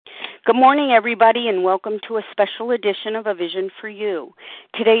Good morning, everybody, and welcome to a special edition of A Vision for You.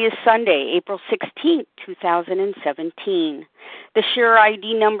 Today is Sunday, April 16th, 2017. The share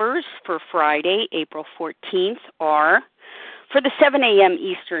ID numbers for Friday, April 14th are, for the 7 a.m.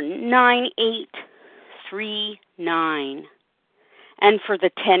 Eastern, 9839, and for the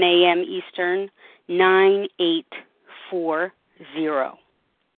 10 a.m. Eastern, 9840.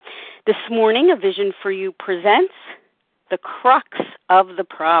 This morning, A Vision for You presents the crux of the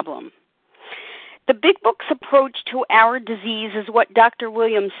problem. The Big Book's approach to our disease is what Dr.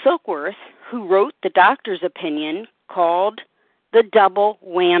 William Silkworth, who wrote The Doctor's Opinion, called the double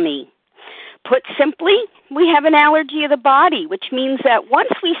whammy. Put simply, we have an allergy of the body, which means that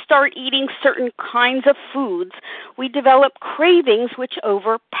once we start eating certain kinds of foods, we develop cravings which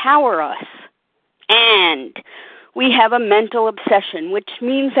overpower us. And we have a mental obsession, which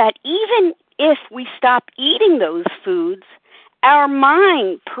means that even if we stop eating those foods, our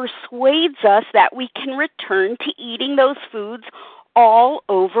mind persuades us that we can return to eating those foods all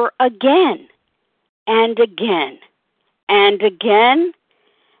over again, and again, and again,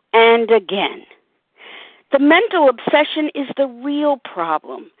 and again. The mental obsession is the real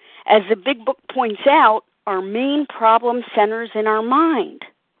problem. As the Big Book points out, our main problem centers in our mind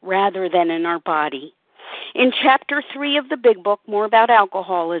rather than in our body. In Chapter 3 of the Big Book, More About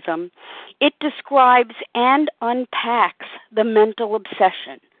Alcoholism, it describes and unpacks the mental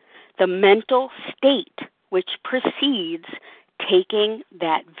obsession, the mental state which precedes taking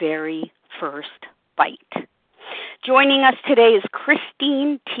that very first bite. Joining us today is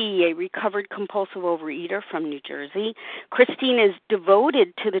Christine T., a recovered compulsive overeater from New Jersey. Christine is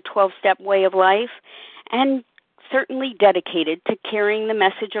devoted to the 12-step way of life and certainly dedicated to carrying the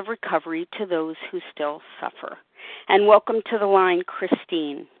message of recovery to those who still suffer. And welcome to the line,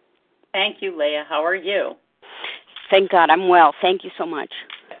 Christine. Thank you, Leah. How are you? Thank God, I'm well. Thank you so much.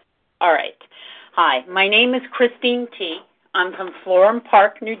 All right. Hi, my name is Christine T. I'm from Florham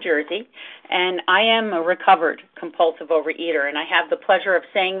Park, New Jersey, and I am a recovered compulsive overeater, and I have the pleasure of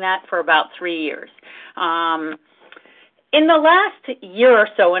saying that for about 3 years. In the last year or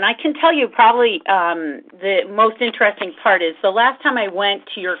so, and I can tell you probably the most interesting part is the last time I went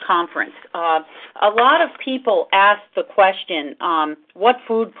to your conference, a lot of people asked the question, what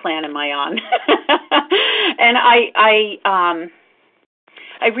food plan am I on? And I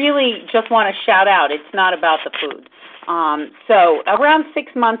really just want to shout out, it's not about the food. So around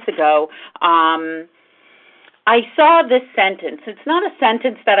 6 months ago, I saw this sentence. It's not a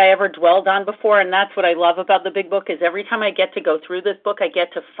sentence that I ever dwelled on before, and that's what I love about the Big Book is every time I get to go through this book, I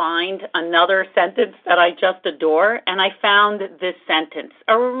get to find another sentence that I just adore, and I found this sentence,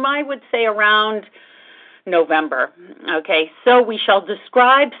 I would say around November. Okay, so we shall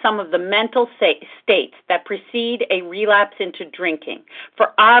describe some of the mental states that precede a relapse into drinking,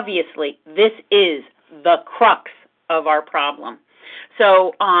 for obviously this is the crux of our problem.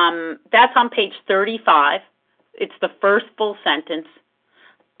 So that's on page 35. It's the first full sentence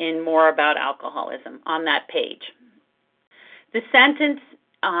in More About Alcoholism on that page. The sentence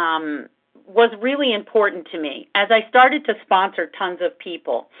was really important to me. As I started to sponsor tons of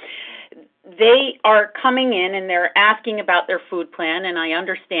people, they are coming in and they're asking about their food plan, and I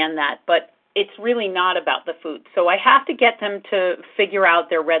understand that, but it's really not about the food. So I have to get them to figure out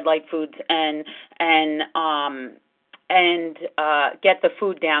their red light foods and get the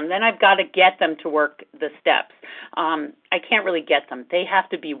food down. Then I've got to get them to work the steps. I can't really get them. They have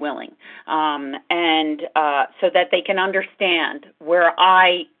to be willing, and so that they can understand where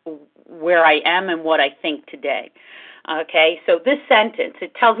I am and what I think today. Okay, so this sentence,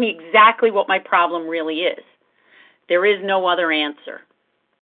 it tells me exactly what my problem really is. There is no other answer.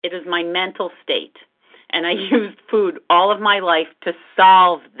 It is my mental state, and I used food all of my life to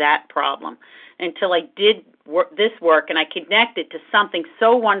solve that problem until I did this work and I connected to something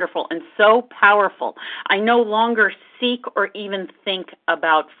so wonderful and so powerful. I no longer seek or even think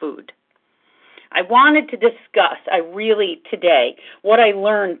about food. I wanted to discuss, today, what I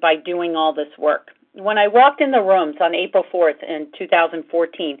learned by doing all this work. When I walked in the rooms on April 4th in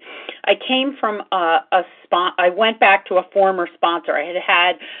 2014, I came from I went back to a former sponsor I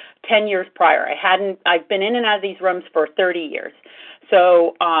had 10 years prior. I've been in and out of these rooms for 30 years.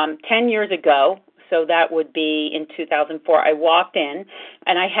 So 10 years ago, so that would be in 2004, I walked in,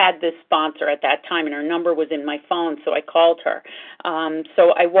 and I had this sponsor at that time, and her number was in my phone, so I called her.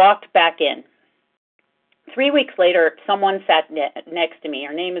 So I walked back in. 3 weeks later, someone sat next to me.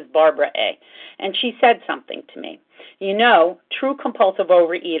 Her name is Barbara A., and she said something to me. You know, true compulsive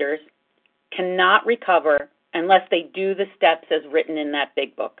overeaters cannot recover unless they do the steps as written in that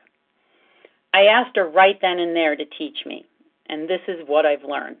big book. I asked her right then and there to teach me, and this is what I've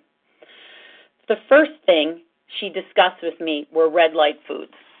learned. The first thing she discussed with me were red light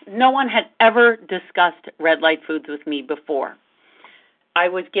foods. No one had ever discussed red light foods with me before. I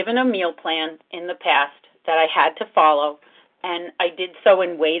was given a meal plan in the past that I had to follow, and I did so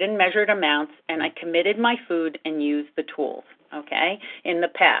in weighed and measured amounts, and I committed my food and used the tools, okay, in the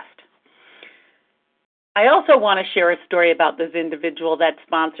past. I also want to share a story about this individual that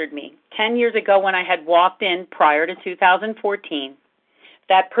sponsored me. 10 years ago when I had walked in prior to 2014,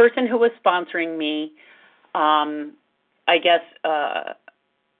 that person who was sponsoring me, I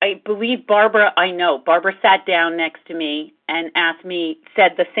believe Barbara sat down next to me and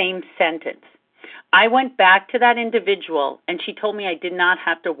said the same sentence. I went back to that individual, and she told me I did not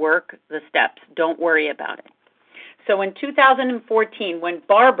have to work the steps. Don't worry about it. So in 2014, when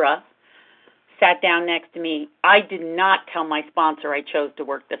Barbara sat down next to me, I did not tell my sponsor I chose to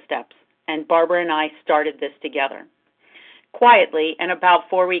work the steps, and Barbara and I started this together. Quietly, and about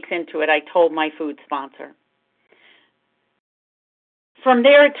 4 weeks into it, I told my food sponsor. From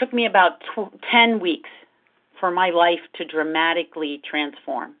there, it took me about 10 weeks for my life to dramatically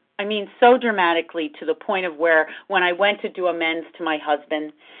transform. I mean, so dramatically to the point of where when I went to do amends to my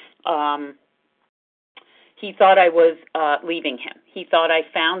husband, he thought I was leaving him. He thought I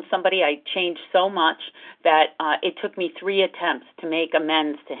found somebody. I changed so much that it took me 3 attempts to make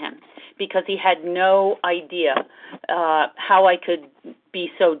amends to him because he had no idea how I could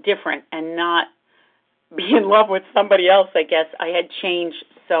be so different and not be in love with somebody else, I guess. I had changed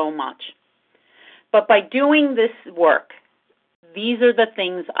so much. But by doing this work, these are the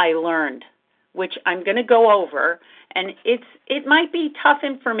things I learned, which I'm going to go over, and it might be tough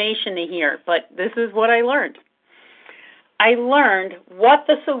information to hear, but this is what I learned. I learned what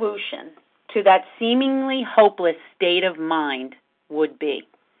the solution to that seemingly hopeless state of mind would be.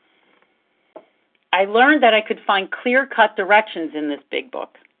 I learned that I could find clear-cut directions in this big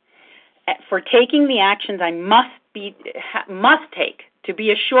book for taking the actions I must take to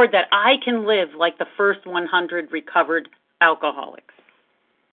be assured that I can live like the first 100 recovered alcoholics.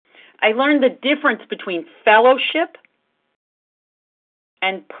 I learned the difference between fellowship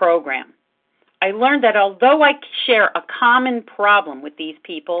and program. I learned that although I share a common problem with these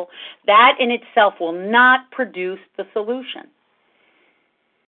people, that in itself will not produce the solution.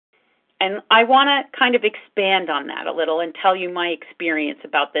 And I want to kind of expand on that a little and tell you my experience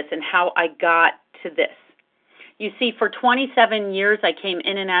about this and how I got to this. You see, for 27 years, I came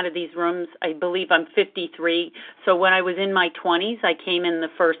in and out of these rooms. I believe I'm 53. So when I was in my 20s, I came in the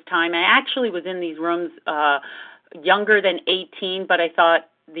first time. I actually was in these rooms younger than 18, but I thought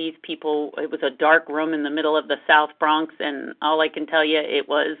these people, it was a dark room in the middle of the South Bronx, and all I can tell you, it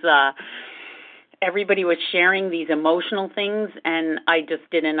was everybody was sharing these emotional things, and I just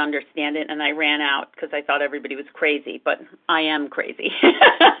didn't understand it, and I ran out because I thought everybody was crazy, but I am crazy.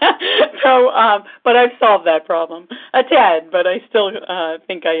 So, but I've solved that problem a tad, but I still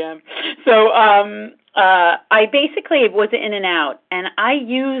think I am. So I basically was in and out, and I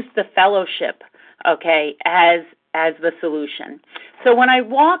used the fellowship, okay, as the solution. So when I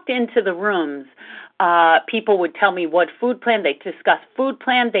walked into the rooms, people would tell me what food plan. They discussed food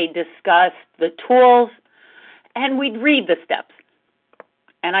plan. They discussed the tools, and we'd read the steps.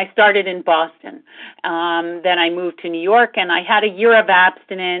 And I started in Boston. Then I moved to New York, and I had a year of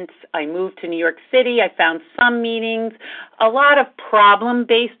abstinence. I moved to New York City. I found some meetings, a lot of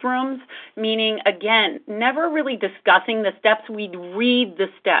problem-based rooms, meaning, again, never really discussing the steps. We'd read the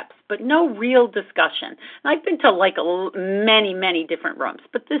steps, but no real discussion. And I've been to like many, many different rooms,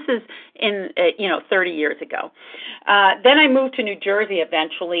 but this is in 30 years ago. Then I moved to New Jersey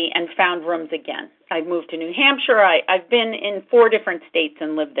eventually and found rooms again. I moved to New Hampshire. I've been in 4 different states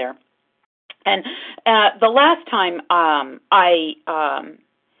and lived there. And the last time I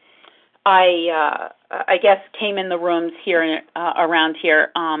guess came in the rooms here around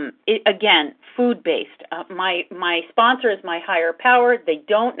here. Again, food-based. My sponsor is my higher power. They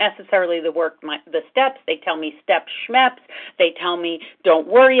don't necessarily work the steps. They tell me step schmeps. They tell me don't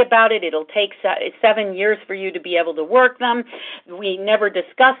worry about it. It'll take 7 years for you to be able to work them. We never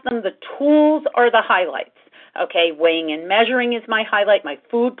discuss them. The tools are the highlights. Okay, weighing and measuring is my highlight. My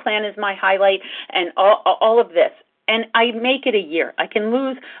food plan is my highlight, and all of this. And I make it a year.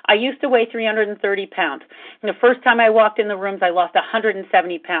 I used to weigh 330 pounds. And the first time I walked in the rooms, I lost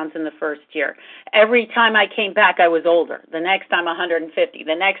 170 pounds in the first year. Every time I came back, I was older. The next time, 150.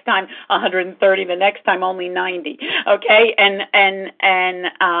 The next time, 130. The next time, only 90. Okay? And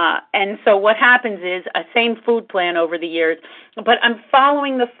so what happens is a same food plan over the years, but I'm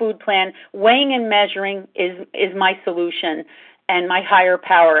following the food plan. Weighing and measuring is my solution, and my higher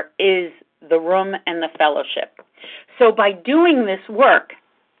power is the room and the fellowship. So by doing this work,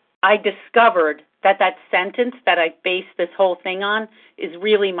 I discovered that sentence that I based this whole thing on is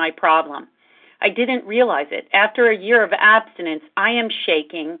really my problem. I didn't realize it. After a year of abstinence, I am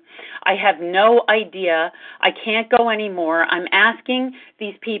shaking. I have no idea. I can't go anymore. I'm asking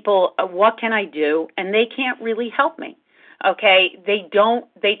these people, what can I do? And they can't really help me. Okay, they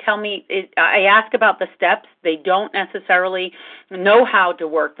tell me, I ask about the steps. They don't necessarily know how to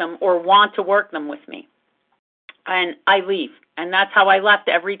work them or want to work them with me. And I leave. And that's how I left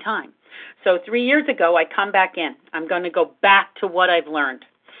every time. So 3 years ago, I come back in. I'm going to go back to what I've learned.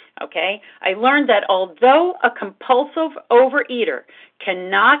 Okay? I learned that although a compulsive overeater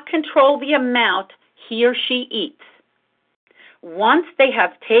cannot control the amount he or she eats, once they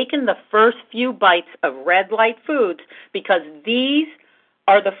have taken the first few bites of red light foods, because these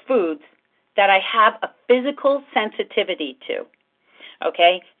are the foods that I have a physical sensitivity to,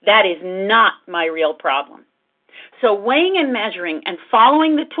 okay, that is not my real problem. So weighing and measuring and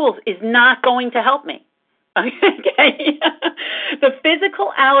following the tools is not going to help me. Okay? The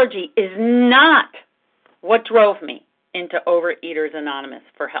physical allergy is not what drove me into Overeaters Anonymous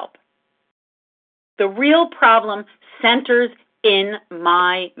for help. The real problem centers in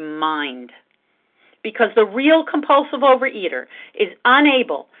my mind, because the real compulsive overeater is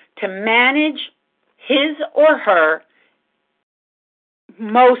unable to manage his or her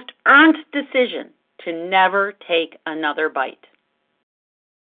most earned decision to never take another bite.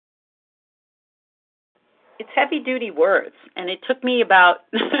 It's heavy-duty words, and it took me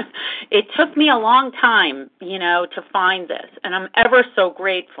it took me a long time, to find this, and I'm ever so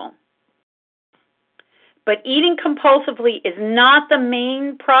grateful. But eating compulsively is not the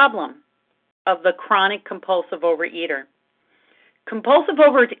main problem of the chronic compulsive overeater. Compulsive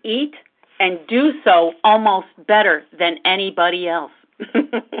overeaters eat and do so almost better than anybody else.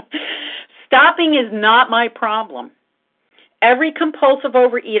 Stopping is not my problem. Every compulsive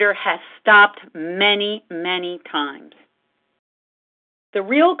overeater has stopped many, many times. The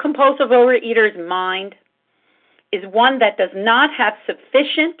real compulsive overeater's mind is one that does not have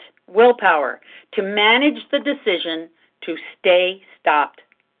sufficient willpower to manage the decision to stay stopped.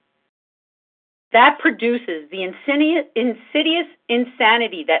 That produces the insidious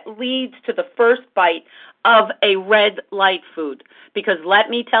insanity that leads to the first bite of a red light food. Because let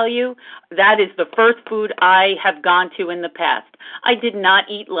me tell you, that is the first food I have gone to in the past. I did not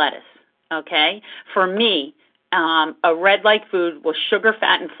eat lettuce, okay? For me, a red light food was sugar,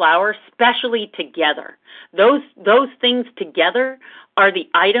 fat, and flour, especially together. Those things together are the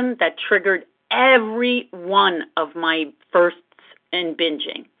item that triggered every one of my firsts in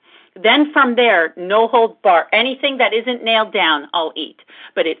binging. Then from there, no holds bar. Anything that isn't nailed down, I'll eat.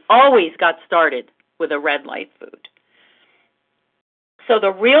 But it always got started with a red light food. So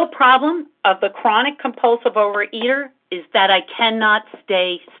the real problem of the chronic compulsive overeater is that I cannot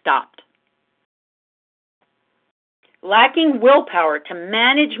stay stopped. Lacking willpower to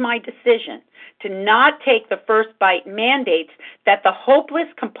manage my decision to not take the first bite mandates that the hopeless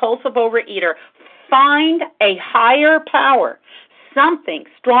compulsive overeater find a higher power, something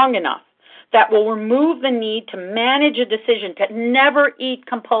strong enough that will remove the need to manage a decision to never eat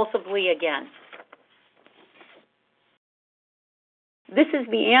compulsively again. This is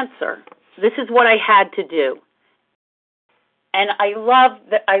the answer. This is what I had to do. And I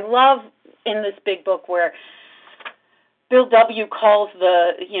love in this big book where Bill W. calls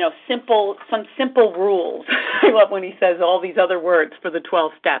some simple rules. I love when he says all these other words for the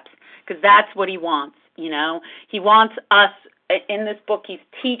 12 steps, because that's what he wants, He wants us, in this book, he's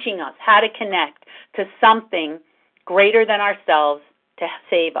teaching us how to connect to something greater than ourselves to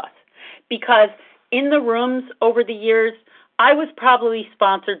save us. Because in the rooms over the years, I was probably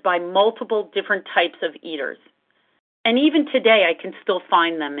sponsored by multiple different types of eaters. And even today, I can still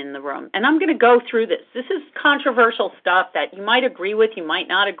find them in the room. And I'm going to go through this. This is controversial stuff that you might agree with, you might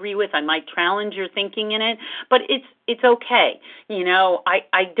not agree with. I might challenge your thinking in it, but it's okay.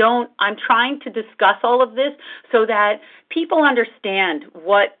 I'm trying to discuss all of this so that people understand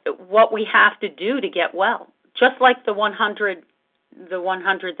what we have to do to get well. Just like the 100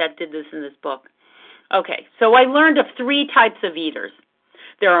 that did this in this book. Okay, so I learned of 3 types of eaters.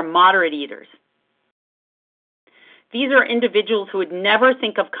 There are moderate eaters. These are individuals who would never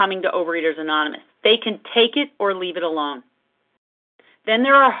think of coming to Overeaters Anonymous. They can take it or leave it alone. Then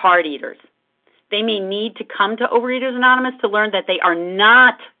there are hard eaters. They may need to come to Overeaters Anonymous to learn that they are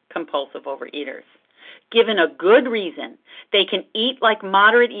not compulsive overeaters. Given a good reason, they can eat like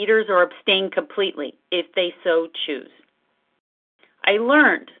moderate eaters or abstain completely if they so choose. I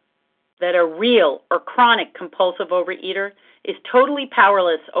learned that a real or chronic compulsive overeater is totally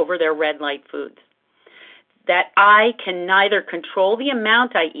powerless over their red light foods. that I can neither control the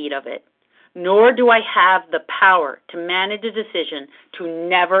amount I eat of it, nor do I have the power to manage a decision to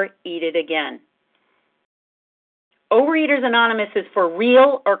never eat it again. Overeaters Anonymous is for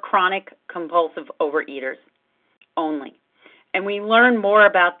real or chronic compulsive overeaters only. And we learn more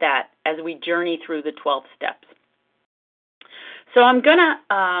about that as we journey through the 12 steps. So I'm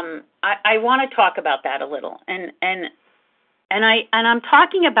I want to talk about that a little. And I'm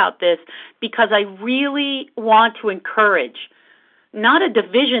talking about this because I really want to encourage not a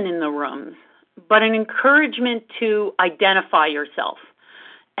division in the rooms, but an encouragement to identify yourself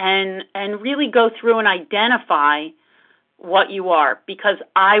and really go through and identify what you are, because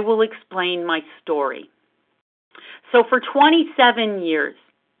I will explain my story. So for 27 years,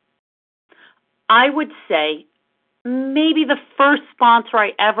 I would say maybe the first sponsor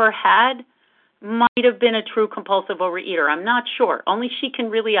I ever had might have been a true compulsive overeater. I'm not sure. Only she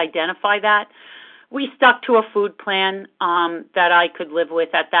can really identify that. We stuck to a food plan that I could live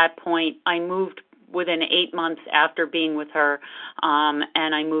with at that point. I moved within 8 months after being with her,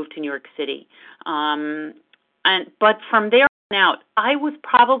 and I moved to New York City. But from there on out, I was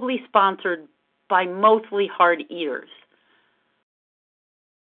probably sponsored by mostly hard eaters.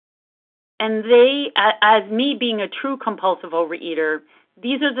 And they, as me being a true compulsive overeater,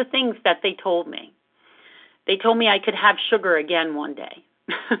 these are the things that they told me. They told me I could have sugar again one day,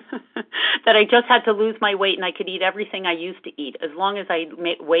 that I just had to lose my weight and I could eat everything I used to eat as long as I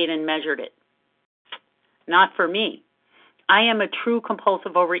weighed and measured it. Not for me. I am a true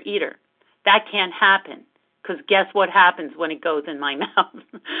compulsive overeater. That can't happen, because guess what happens when it goes in my mouth?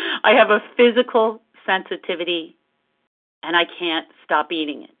 I have a physical sensitivity and I can't stop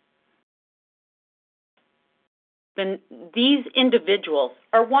eating it. Then these individuals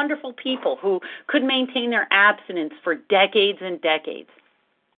are wonderful people who could maintain their abstinence for decades and decades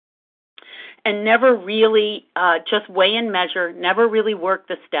and never really just weigh and measure, never really work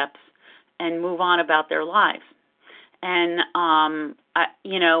the steps and move on about their lives. And,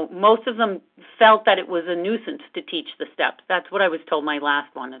 most of them felt that it was a nuisance to teach the steps. That's what I was told my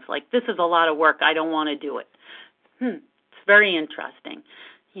last one. It's like, this is a lot of work. I don't want to do it. It's very interesting.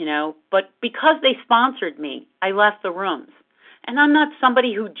 But because they sponsored me, I left the rooms. And I'm not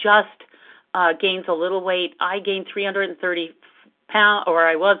somebody who just gains a little weight. I gained 330 pounds, or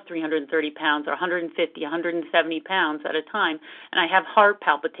I was 330 pounds, or 150, 170 pounds at a time, and I have heart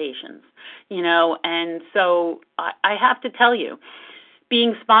palpitations, and so I have to tell you,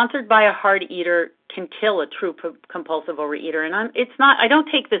 being sponsored by a hard eater can kill a true compulsive overeater, and I don't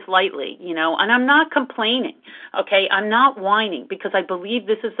take this lightly, and I'm not complaining, okay? I'm not whining, because I believe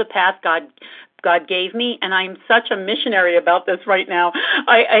this is the path God gave me, and I'm such a missionary about this right now.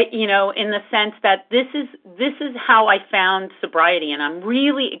 I in the sense that this is how I found sobriety, and I'm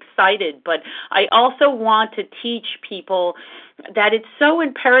really excited. But I also want to teach people that it's so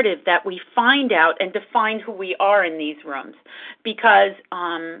imperative that we find out and define who we are in these rooms, because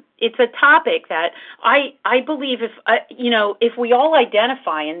it's a topic that I believe if we all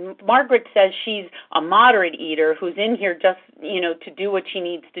identify, and Margaret says she's a moderate eater who's in here just to do what she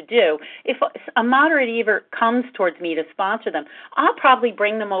needs to do. If a moderate eater comes towards me to sponsor them, I'll probably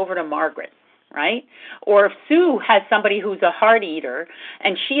bring them over to Margaret, right? Or if Sue has somebody who's a hard eater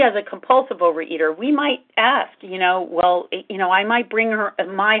and she has a compulsive overeater, we might ask, I might bring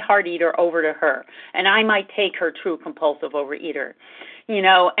my hard eater over to her, and I might take her true compulsive overeater,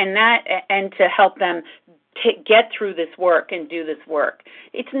 and to help them get through this work and do this work.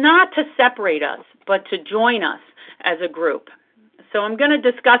 It's not to separate us, but to join us as a group. So I'm going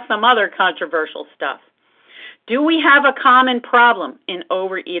to discuss some other controversial stuff. Do we have a common problem in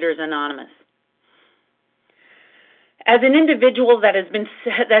Overeaters Anonymous? As an individual that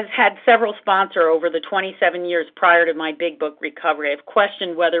has had several sponsors over the 27 years prior to my big book recovery, I've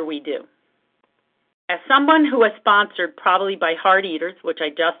questioned whether we do. As someone who has sponsored probably by hard eaters, which I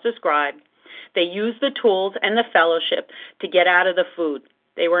just described, they used the tools and the fellowship to get out of the food.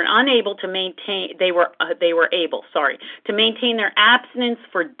 They were able to maintain their abstinence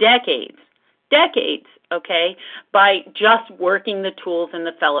for decades, okay, by just working the tools and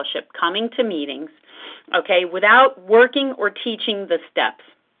the fellowship, coming to meetings, okay, without working or teaching the steps.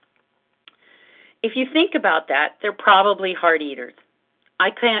 If you think about that, they're probably hard eaters.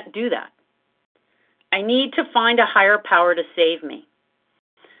 I can't do that. I need to find a higher power to save me.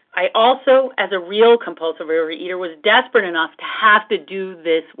 I also, as a real compulsive overeater, was desperate enough to have to do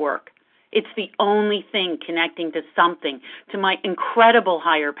this work. It's the only thing connecting to something, to my incredible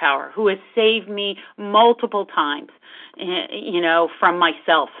higher power, who has saved me multiple times, from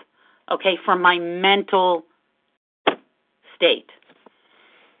myself, okay, from my mental state.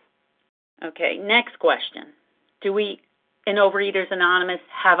 Okay, next question. Do we, in Overeaters Anonymous,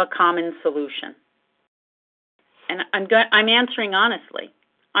 have a common solution? And I'm answering honestly.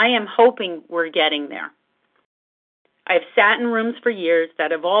 I am hoping we're getting there. I've sat in rooms for years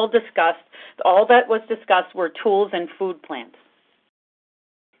that have all that was discussed were tools and food plans.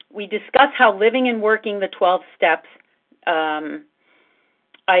 We discuss how living and working the 12 steps, I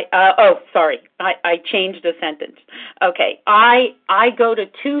changed a sentence. Okay, I go to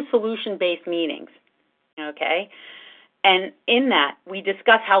 2 solution-based meetings, okay? And in that, we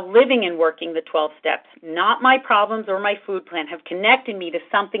discuss how living and working the 12 steps, not my problems or my food plan, have connected me to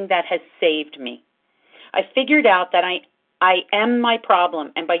something that has saved me. I figured out that I am my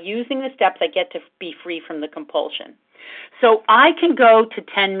problem, and by using the steps, I get to be free from the compulsion. So I can go to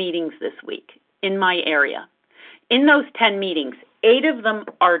 10 meetings this week in my area. In those 10 meetings, 8 of them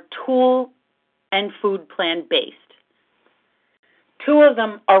are tool and food plan based. 2 of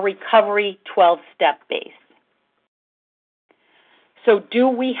them are recovery 12-step based. So do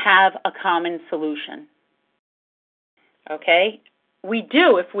we have a common solution? Okay? We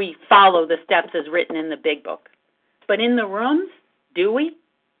do if we follow the steps as written in the big book. But in the rooms, do we?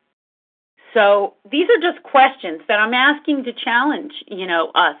 So these are just questions that I'm asking to challenge,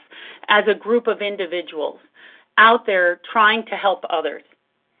 us as a group of individuals out there trying to help others.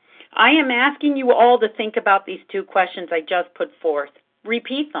 I am asking you all to think about these 2 questions I just put forth.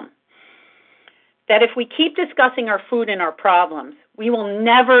 Repeat them. That if we keep discussing our food and our problems, we will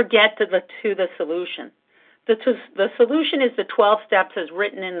never get to the solution. The solution is the 12 steps as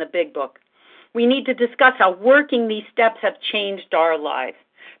written in the big book. We need to discuss how working these steps have changed our lives.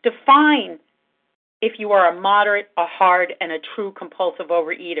 Define if you are a moderate, a hard, and a true compulsive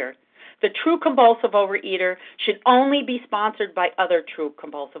overeater. The true compulsive overeater should only be sponsored by other true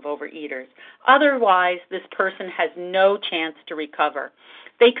compulsive overeaters. Otherwise, this person has no chance to recover.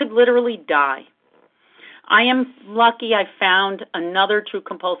 They could literally die. I am lucky I found another true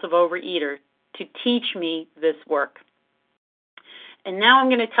compulsive overeater to teach me this work. And now I'm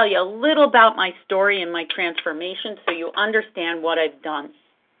going to tell you a little about my story and my transformation so you understand what I've done.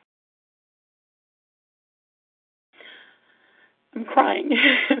 I'm crying.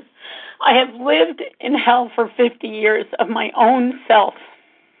 I have lived in hell for 50 years of my own self.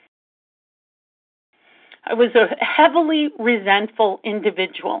 I was a heavily resentful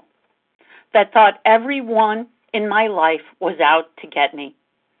individual that thought everyone in my life was out to get me.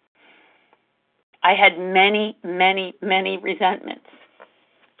 I had many, many, many resentments.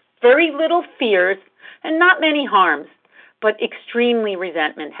 Very little fears and not many harms, but extremely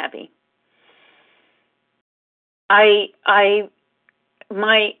resentment heavy.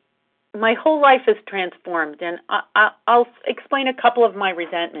 My whole life is transformed, and I'll explain a couple of my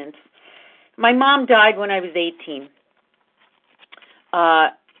resentments. My mom died when I was 18.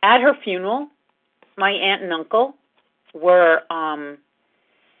 At her funeral, my aunt and uncle were,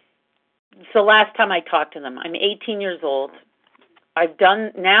 it's the last time I talked to them. I'm 18 years old. I've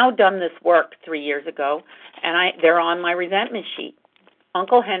done this work 3 years ago, and they're on my resentment sheet.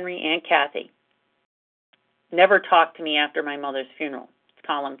 Uncle Henry, Aunt Kathy. Never talked to me after my mother's funeral. It's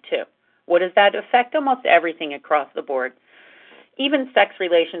column 2. What does that affect? Almost everything across the board. Even sex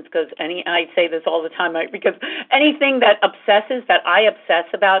relations, because I say this all the time, because anything that I obsess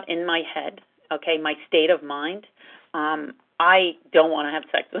about in my head, okay, my state of mind, I don't want to have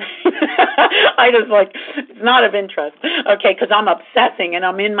sex with I just it's not of interest, okay, because I'm obsessing and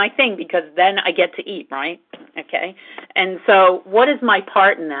I'm in my thing because then I get to eat, right? Okay, and so what is my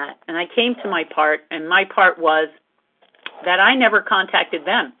part in that? And I came to my part, and my part was that I never contacted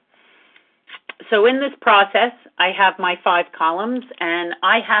them. So in this process, I have my 5 columns, and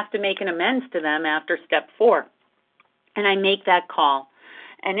I have to make an amends to them after step 4. And I make that call.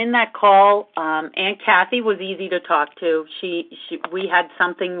 And in that call, Aunt Kathy was easy to talk to. We had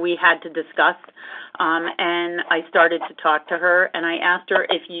something we had to discuss, and I started to talk to her, and I asked her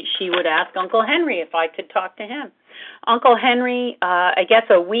if she would ask Uncle Henry if I could talk to him. Uncle Henry, I guess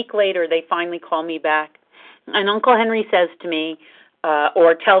a week later, they finally call me back. And Uncle Henry says to me,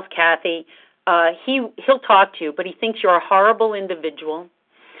 or tells Kathy, he'll talk to you, but he thinks you're a horrible individual,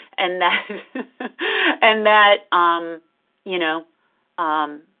 and that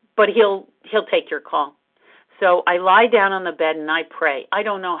but he'll take your call. So I lie down on the bed and I pray. I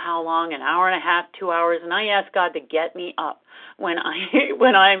don't know how long, an hour and a half, 2 hours, and I ask God to get me up when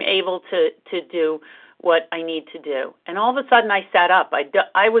I'm able to do what I need to do. And all of a sudden I sat up.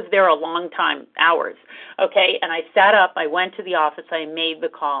 I was there a long time, hours, okay? And I sat up, I went to the office, I made the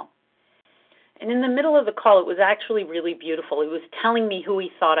call. And in the middle of the call, it was actually really beautiful. He was telling me who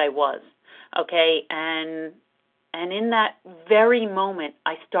he thought I was, okay? And And in that very moment,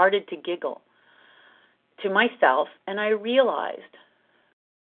 I started to giggle to myself, and I realized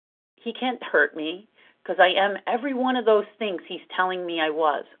he can't hurt me because I am every one of those things he's telling me I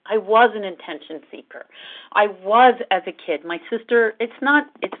was. I was an attention seeker. I was as a kid. My sister, it's not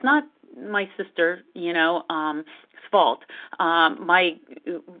my sister, fault.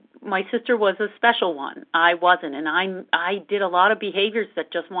 My sister was a special one. I wasn't, and I did a lot of behaviors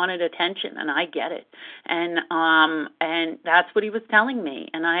that just wanted attention, and I get it. And that's what he was telling me,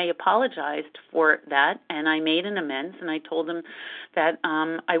 and I apologized for that, and I made an amends, and I told him that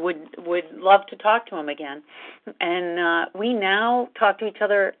I would love to talk to him again. And we now talk to each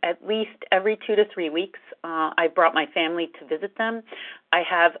other at least every 2 to 3 weeks. I brought my family to visit them. I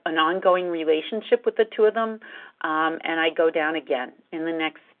have an ongoing relationship with the two of them, and I go down again in the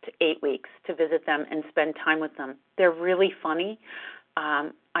next 8 weeks to visit them and spend time with them. They're really funny.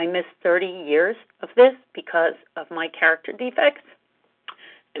 I missed 30 years of this because of my character defects,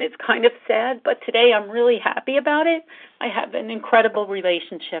 and it's kind of sad, but today I'm really happy about it. I have an incredible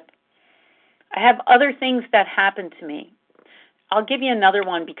relationship. I have other things that happen to me. I'll give you another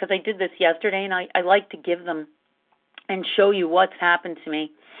one because I did this yesterday, and I like to give them and show you what's happened to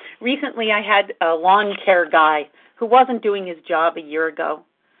me. Recently, I had a lawn care guy who wasn't doing his job a year ago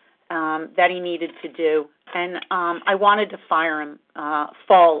that he needed to do, and I wanted to fire him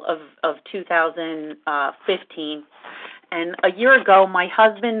fall of 2015. And a year ago, my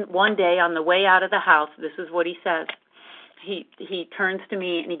husband, one day on the way out of the house, this is what he says. He turns to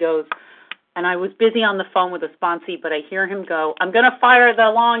me and he goes, and I was busy on the phone with a sponsee, but I hear him go, "I'm going to fire the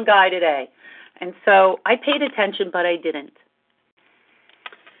lawn guy today." And so I paid attention, but I didn't.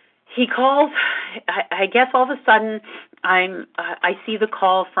 He calls. I guess all of a sudden I see the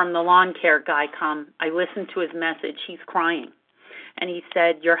call from the lawn care guy come. I listen to his message. He's crying. And he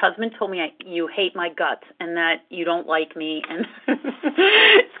said, "Your husband told me you hate my guts and that you don't like me." And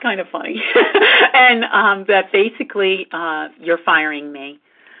it's kind of funny. And that basically you're firing me.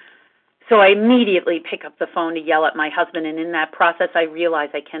 So I immediately pick up the phone to yell at my husband. And in that process, I realize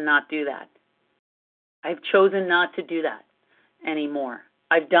I cannot do that. I've chosen not to do that anymore.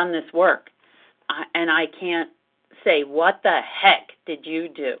 I've done this work. And I can't say, "What the heck did you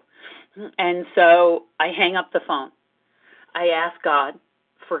do?" And so I hang up the phone. I ask God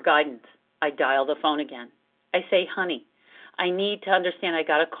for guidance. I dial the phone again. I say, "Honey, I need to understand. I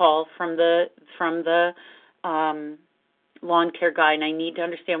got a call from the lawn care guy, and I need to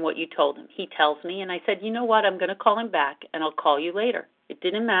understand what you told him." He tells me, and I said, "You know what? I'm going to call him back, and I'll call you later." It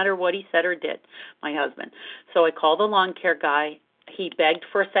didn't matter what he said or did, my husband. So I called the lawn care guy. He begged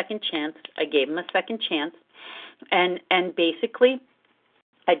for a second chance. I gave him a second chance, and basically,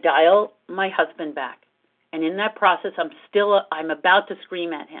 I dial my husband back. And in that process, I'm about to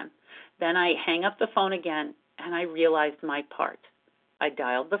scream at him. Then I hang up the phone again, and I realized my part. I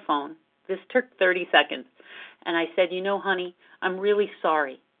dialed the phone. This took 30 seconds. And I said, "You know, honey, I'm really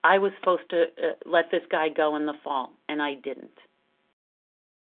sorry. I was supposed to let this guy go in the fall, and I didn't."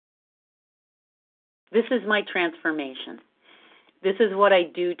 This is my transformation. This is what I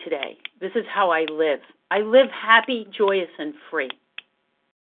do today. This is how I live. I live happy, joyous, and free.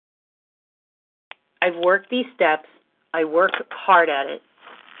 I've worked these steps. I work hard at it.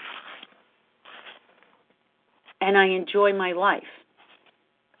 And I enjoy my life.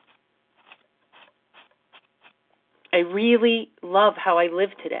 I really love how I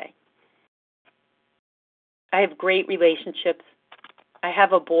live today. I have great relationships. I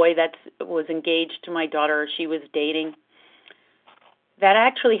have a boy that was engaged to my daughter. She was dating. That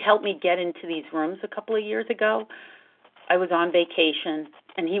actually helped me get into these rooms a couple of years ago. I was on vacation,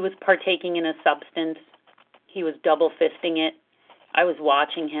 and he was partaking in a substance. He was double-fisting it. I was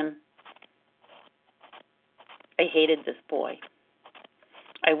watching him. I hated this boy.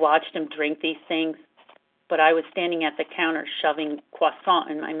 I watched him drink these things, but I was standing at the counter shoving croissant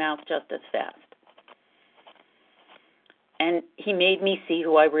in my mouth just as fast. And he made me see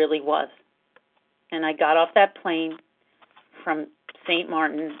who I really was. And I got off that plane from St.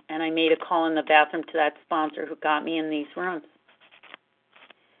 Martin, and I made a call in the bathroom to that sponsor who got me in these rooms.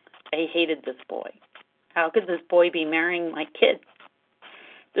 I hated this boy. How could this boy be marrying my kid?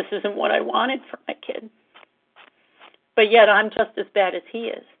 This isn't what I wanted for my kid. But yet I'm just as bad as he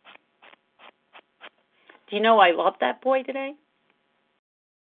is. Do you know I love that boy today?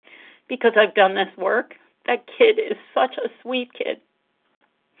 Because I've done this work. That kid is such a sweet kid.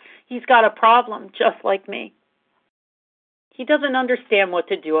 He's got a problem just like me. He doesn't understand what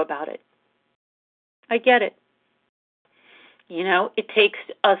to do about it. I get it. You know, it takes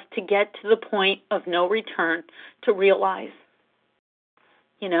us to get to the point of no return to realize,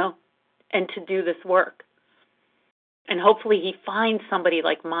 and to do this work. And hopefully he finds somebody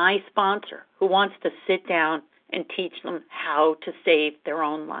like my sponsor who wants to sit down and teach them how to save their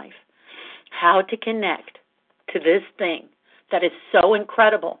own life, how to connect to this thing that is so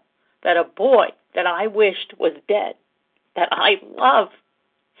incredible, that a boy that I wished was dead, that I love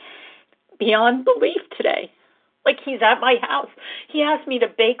beyond belief today. Like, he's at my house. He asked me to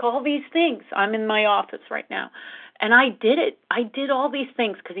bake all these things. I'm in my office right now. And I did it. I did all these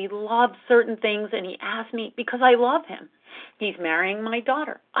things because he loves certain things, and he asked me because I love him. He's marrying my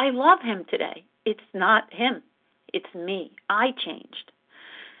daughter. I love him today. It's not him. It's me. I changed.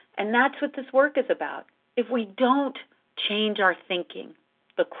 And that's what this work is about. If we don't change our thinking,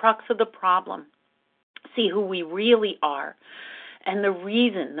 the crux of the problem, see who we really are, and the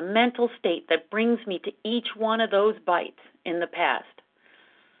reason, the mental state that brings me to each one of those bites in the past.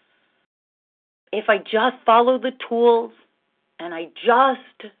 If I just follow the tools and I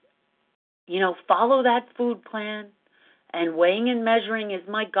just, follow that food plan, and weighing and measuring is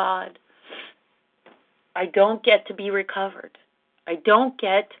my God, I don't get to be recovered. I don't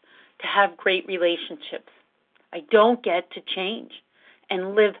get to have great relationships. I don't get to change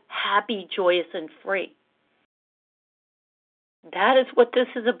and live happy, joyous, and free. That is what this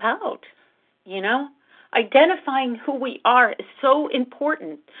is about, Identifying who we are is so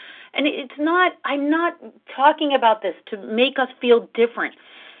important. And I'm not talking about this to make us feel different.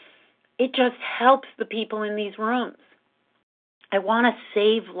 It just helps the people in these rooms. I want to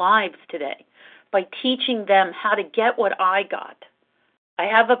save lives today by teaching them how to get what I got. I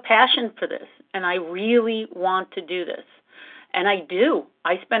have a passion for this, and I really want to do this. And I do.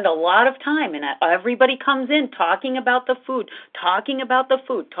 I spend a lot of time, and everybody comes in talking about the food,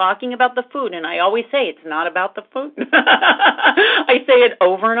 and I always say it's not about the food. I say it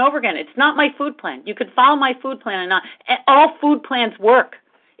over and over again. It's not my food plan. You could follow my food plan or not. All food plans work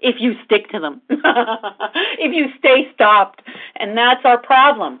if you stick to them, if you stay stopped. And that's our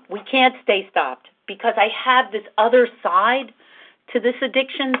problem. We can't stay stopped because I have this other side to this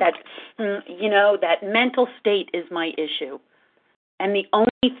addiction that, that mental state is my issue. And the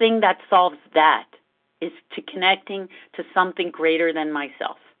only thing that solves that is to connecting to something greater than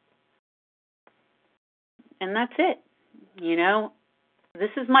myself. And that's it. This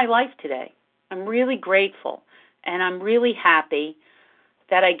is my life today. I'm really grateful, and I'm really happy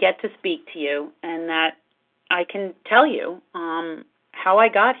that I get to speak to you and that I can tell you how I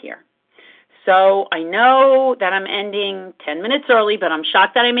got here. So I know that I'm ending 10 minutes early, but I'm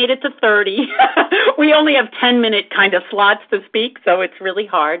shocked that I made it to 30. We only have 10-minute kind of slots to speak, so it's really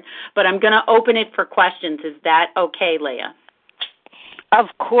hard. But I'm going to open it for questions. Is that okay, Leah? Of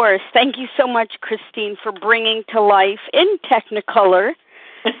course. Thank you so much, Christine, for bringing to life in Technicolor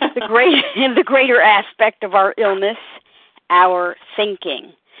the greater aspect of our illness, our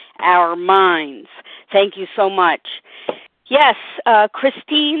thinking, our minds. Thank you so much. Yes,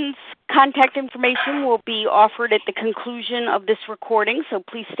 Christine's contact information will be offered at the conclusion of this recording, so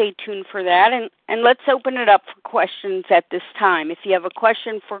please stay tuned for that. And let's open it up for questions at this time. If you have a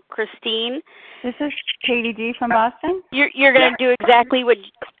question for Christine. This is Katie G. from Boston. You're going to do exactly what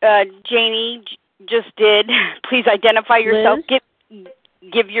Janie just did. Please identify yourself. Liz?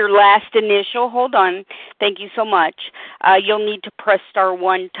 Give your last initial. Hold on. Thank you so much. You'll need to press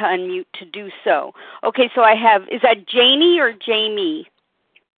 *1 to unmute to do so. Okay, so I have, is that Janie or Jamie?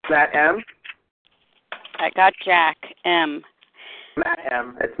 Matt M. I got Jack M. Matt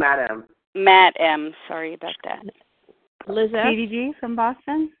M. It's Matt M. Matt M. Sorry about that. Liz F. Katie G. from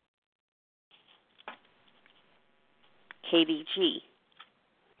Boston. Katie G.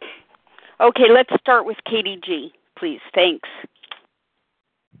 Okay, let's start with Katie G, please. Thanks.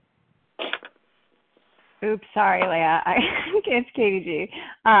 Oops, sorry, Leah. It's Katie G.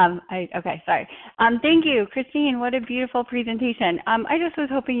 Okay, sorry. Thank you, Christine. What a beautiful presentation. I just was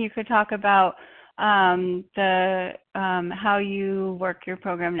hoping you could talk about how you work your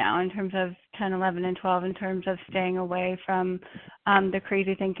program now in terms of 10, 11, and 12, in terms of staying away from the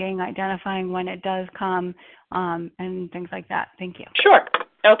crazy thinking, identifying when it does come, and things like that. Thank you. Sure.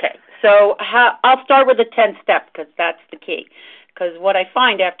 Okay. So I'll start with the 10-step because that's the key. Because what I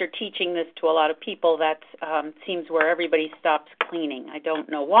find after teaching this to a lot of people, that seems where everybody stops cleaning. I don't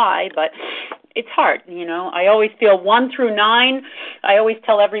know why, but it's hard, I always feel 1 through 9. I always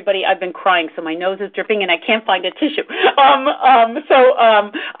tell everybody I've been crying, so my nose is dripping and I can't find a tissue. I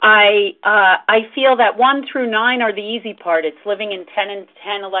feel that 1 through 9 are the easy part. It's living in 10,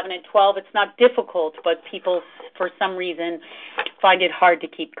 11, and 12. It's not difficult, but people, for some reason, find it hard to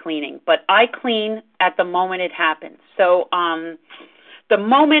keep cleaning. But I clean at the moment it happens. So the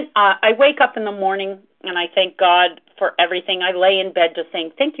moment I wake up in the morning and I thank God for everything. I lay in bed just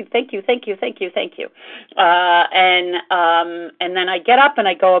saying, thank you, thank you, thank you, thank you, thank you. And then I get up and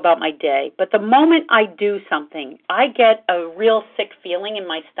I go about my day. But the moment I do something, I get a real sick feeling in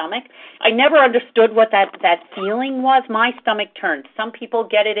my stomach. I never understood what that feeling was. My stomach turns. Some people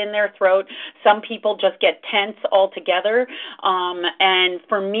get it in their throat. Some people just get tense altogether. And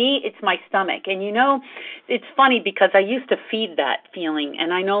for me, it's my stomach. And it's funny because I used to feed that feeling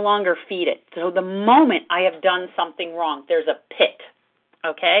and I no longer feed it. So the moment I have done something wrong, there's a pit,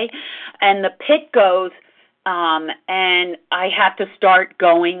 okay? And the pit goes, and I have to start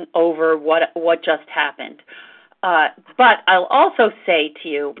going over what just happened. But I'll also say to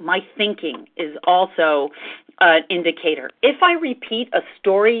you, my thinking is also an indicator. If I repeat a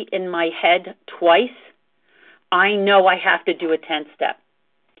story in my head twice, I know I have to do a 10-step.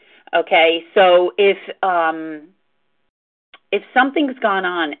 Okay, so if something's gone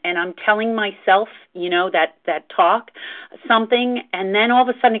on and I'm telling myself, that talk, something, and then all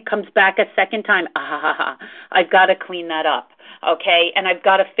of a sudden it comes back a second time, I've got to clean that up, okay? And I've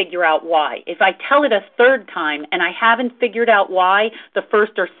got to figure out why. If I tell it a third time and I haven't figured out why the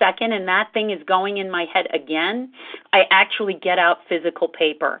first or second and that thing is going in my head again, I actually get out physical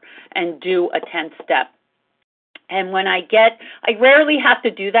paper and do a 10-step. And when I rarely have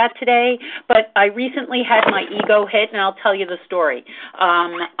to do that today, but I recently had my ego hit, and I'll tell you the story,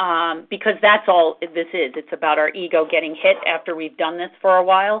 because that's all this is. It's about our ego getting hit after we've done this for a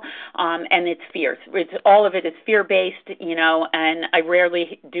while, and it's fear. All of it is fear-based, and I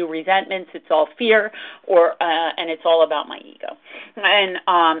rarely do resentments. It's all fear, and it's all about my ego. And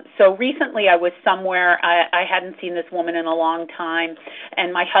so recently I was somewhere. I hadn't seen this woman in a long time,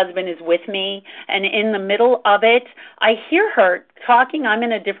 and my husband is with me, and in the middle of it, I hear her talking. I'm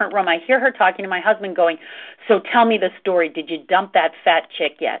in a different room. I hear her talking to my husband going, so tell me the story. Did you dump that fat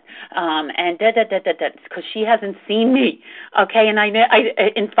chick yet? And because she hasn't seen me. Okay. And I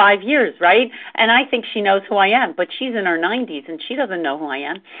in 5 years, right? And I think she knows who I am, but she's in her 90s and she doesn't know who I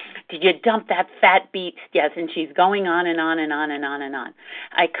am. Did you dump that fat beast? Yes. And she's going on and on and on and on and on.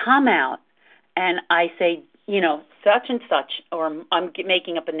 I come out and I say, such and such, or I'm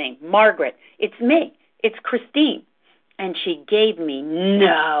making up a name, Margaret, it's me. It's Christine. And she gave me,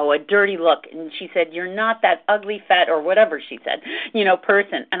 a dirty look. And she said, you're not that ugly, fat, or whatever she said,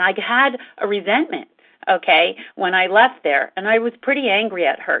 person. And I had a resentment, okay, when I left there. And I was pretty angry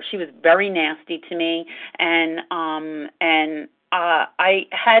at her. She was very nasty to me. And I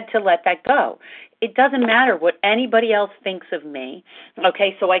had to let that go. It doesn't matter what anybody else thinks of me.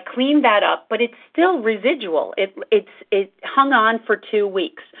 Okay, so I cleaned that up, but it's still residual. It hung on for 2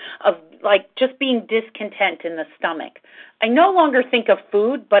 weeks of just being discontent in the stomach. I no longer think of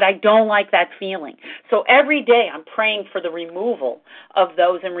food, but I don't like that feeling. So every day I'm praying for the removal of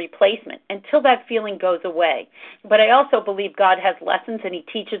those and replacement until that feeling goes away. But I also believe God has lessons and he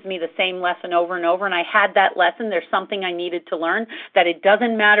teaches me the same lesson over and over. And I had that lesson. There's something I needed to learn, that it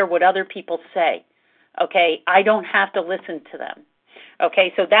doesn't matter what other people say. Okay, I don't have to listen to them.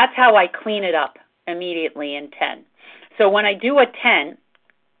 Okay, so that's how I clean it up immediately in 10. So when I do a 10,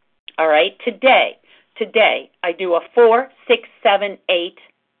 all right, today I do a 4, 6, 7, 8,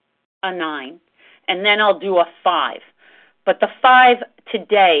 a 9, and then I'll do a 5. But the 5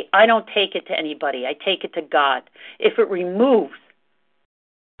 today, I don't take it to anybody. I take it to God. If it removes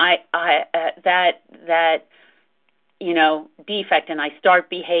that defect and I start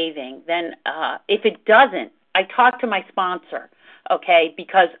behaving, then if it doesn't, I talk to my sponsor, okay,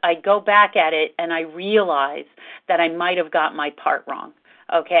 because I go back at it and I realize that I might have got my part wrong,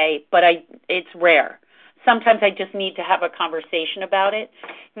 okay, but it's rare. Sometimes I just need to have a conversation about it,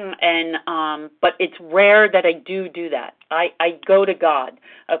 and but it's rare that I do that. I go to God,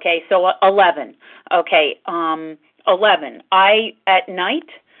 okay, so 11, okay, 11, at night,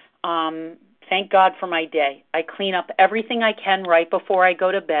 thank God for my day. I clean up everything I can right before I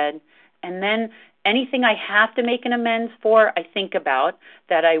go to bed. And then anything I have to make an amends for, I think about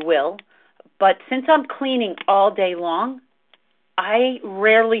that I will. But since I'm cleaning all day long, I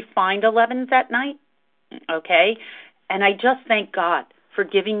rarely find 11s at night. Okay? And I just thank God for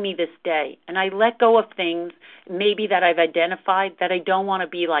giving me this day. And I let go of things maybe that I've identified that I don't want to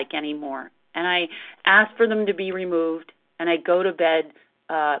be like anymore. And I ask for them to be removed. And I go to bed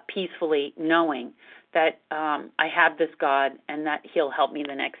peacefully, knowing that I have this God and that he'll help me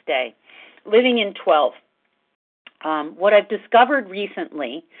the next day. Living in 12. What I've discovered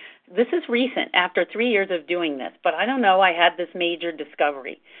recently, this is recent after 3 years of doing this, but I don't know, I had this major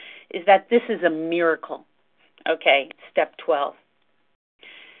discovery, is that this is a miracle. Okay, step 12.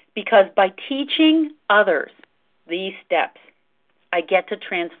 Because by teaching others these steps, I get to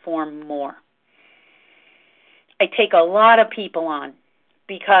transform more. I take a lot of people on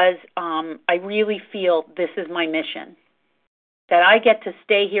because I really feel this is my mission, that I get to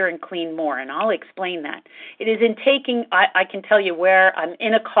stay here and clean more, and I'll explain that. It is in taking, I can tell you where I'm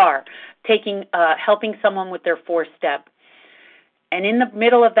in a car, helping someone with their 4-step, and in the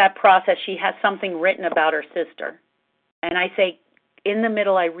middle of that process, she has something written about her sister. And I say, in the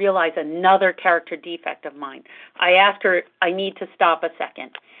middle, I realize another character defect of mine. I ask her, I need to stop a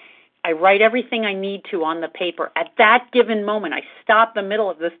second. I write everything I need to on the paper. At that given moment, I stop the middle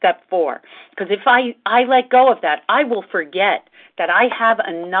of the step 4. Because if I let go of that, I will forget that I have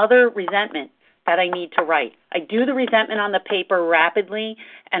another resentment that I need to write. I do the resentment on the paper rapidly,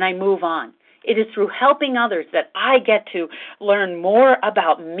 and I move on. It is through helping others that I get to learn more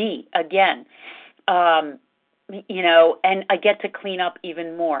about me again, and I get to clean up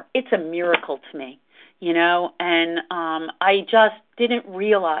even more. It's a miracle to me, and I just didn't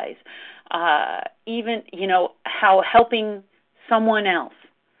realize even, how helping someone else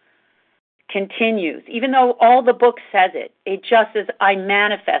continues, even though all the book says it. It just is, I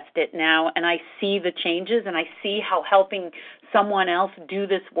manifest it now, and I see the changes, and I see how helping someone else do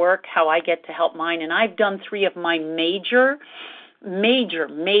this work, how I get to help mine. And I've done 3 of my major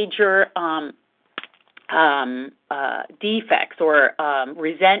defects or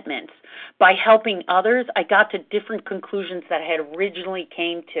resentments by helping others. I got to different conclusions that I had originally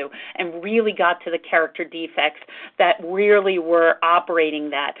came to, and really got to the character defects that really were operating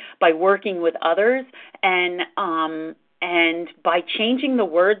that by working with others and by changing the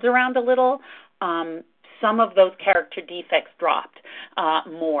words around a little. Some of those character defects dropped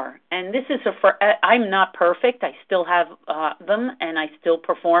more. And this is I'm not perfect. I still have them, and I still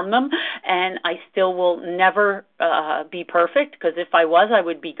perform them, and I still will never be perfect, because if I was, I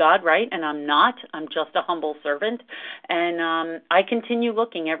would be God, right? And I'm not. I'm just a humble servant, and I continue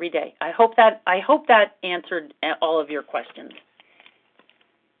looking every day. I hope that answered all of your questions.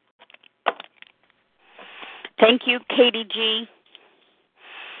 Thank you, Katie G.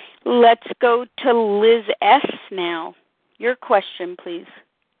 Let's go to Liz S. now. Your question, please.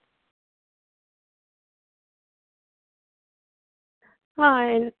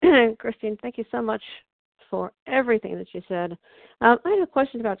 Hi, Christine. Thank you so much for everything that you said. I have a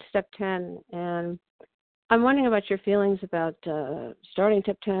question about Step 10, and I'm wondering about your feelings about starting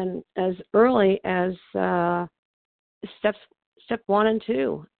Step 10 as early as Step 1 and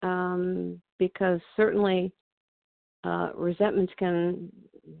 2, because certainly resentments can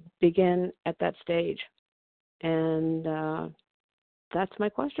begin at that stage. And that's my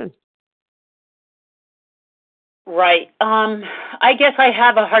question. Right. I guess I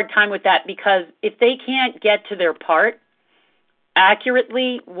have a hard time with that, because if they can't get to their part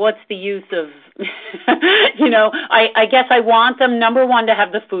accurately, what's the use of, I guess I want them, number 1, to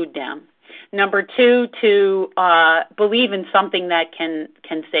have the food down. Number 2, to believe in something that can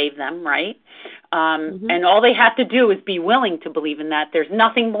save them, right? And all they have to do is be willing to believe in that. There's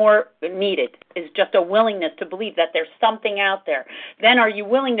nothing more needed. It's just a willingness to believe that there's something out there. Then are you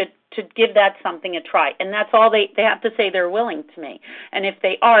willing to give that something a try? And that's all they have to say, they're willing to me. And if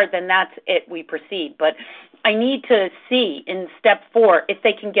they are, then that's it, we proceed. But I need to see in Step 4 if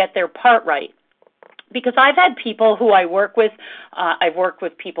they can get their part right. Because I've had people who I work with, I've worked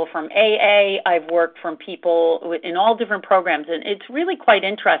with people from AA, I've worked from people in all different programs, and it's really quite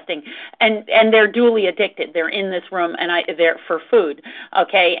interesting. And they're dually addicted. They're in this room, and they're for food,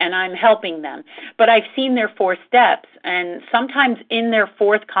 okay, and I'm helping them. But I've seen their 4 steps, and sometimes in their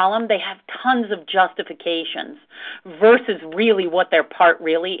 4th column, they have tons of justifications versus really what their part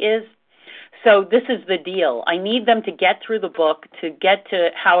really is. So this is the deal. I need them to get through the book, to get to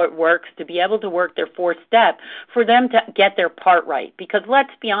how it works, to be able to work their 4th step, for them to get their part right. Because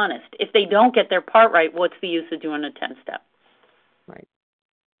let's be honest, if they don't get their part right, what's the use of doing a 10th step? Right.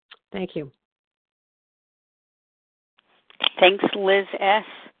 Thank you. Thanks, Liz S.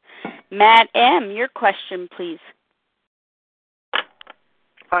 Matt M., your question, please.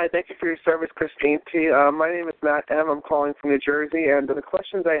 Hi, thank you for your service, Christine T. My name is Matt M. I'm calling from New Jersey, and the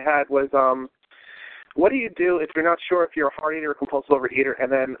questions I had was, what do you do if you're not sure if you're a hard eater or compulsive overeater? And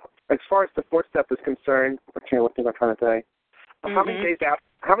then, as far as the 4th step is concerned, what am I trying to say? How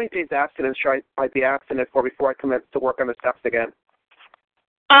many days abstinence should I be abstinent for before I commence to work on the steps again?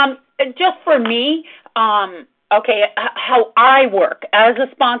 Just for me, okay, how I work as a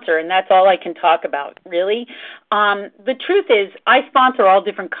sponsor, and that's all I can talk about, really. The truth is, I sponsor all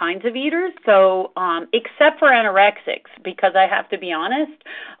different kinds of eaters, so except for anorexics, because I have to be honest,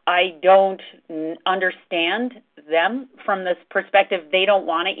 I don't understand them from this perspective. They don't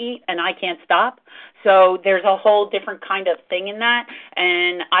want to eat, and I can't stop. So there's a whole different kind of thing in that,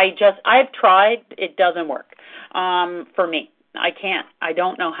 and I've tried. It doesn't work. for me. I can't. I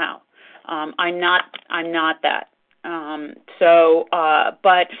don't know how. I'm not that.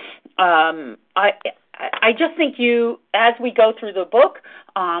 I just think as we go through the book,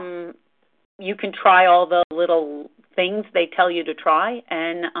 you can try all the little things they tell you to try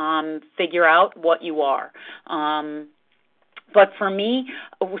and figure out what you are. But for me,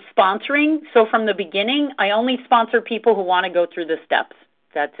 sponsoring, so from the beginning, I only sponsor people who want to go through the steps.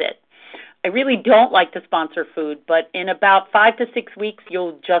 That's it. I really don't like to sponsor food, but in about 5 to 6 weeks,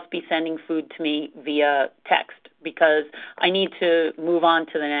 you'll just be sending food to me via text because I need to move on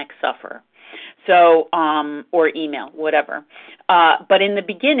to the next sufferer. So, or email, whatever. But in the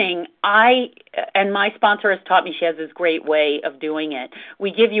beginning, and my sponsor has taught me, she has this great way of doing it.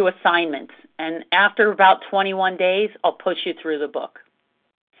 We give you assignments, and after about 21 days, I'll push you through the book.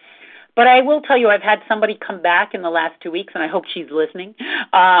 But I will tell you, I've had somebody come back in the last 2 weeks, and I hope she's listening,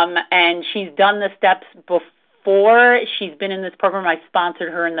 and she's done the steps before. She's been in this program. I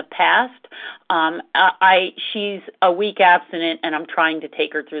sponsored her in the past. She's a week abstinent, and I'm trying to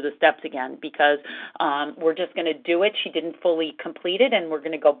take her through the steps again because we're just going to do it. She didn't fully complete it, and we're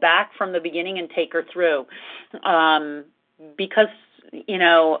going to go back from the beginning and take her through because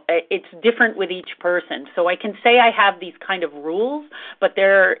it's different with each person. So I can say I have these kind of rules, but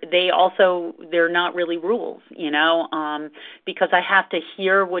they're not really rules, because I have to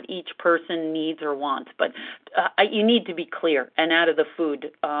hear what each person needs or wants. But you need to be clear and out of the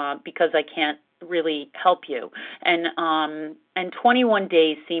food because I can't really help you. And 21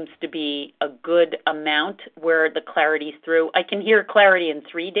 days seems to be a good amount where the clarity's through. I can hear clarity in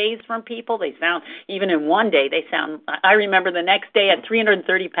 3 days from people. They sound, even in 1 day, I remember the next day at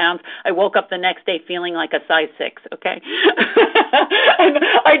 330 pounds, I woke up the next day feeling like a size 6, okay? And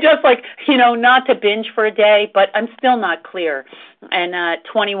I just not to binge for a day, but I'm still not clear. And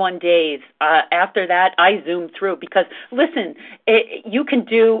 21 days, after that, I zoom through because, listen, you can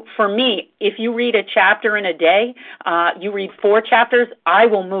do, for me, if you read a chapter in a day, you read 4 chapters, I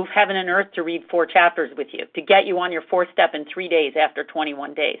will move heaven and earth to read 4 chapters with you, to get you on your 4th step in 3 days after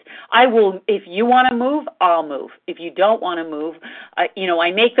 21 days. I will, if you want to move, I'll move. If you don't want to move,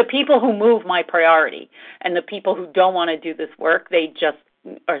 I make the people who move my priority, and the people who don't want to do this work, they just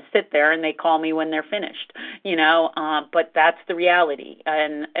or sit there and they call me when they're finished, but that's the reality.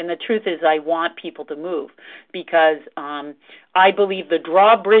 And the truth is I want people to move because I believe the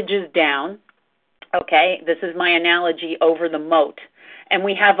drawbridge is down. Okay, this is my analogy over the moat. And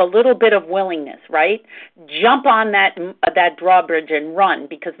we have a little bit of willingness, right? Jump on that drawbridge and run,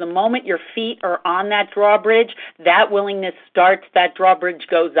 because the moment your feet are on that drawbridge, that willingness starts, that drawbridge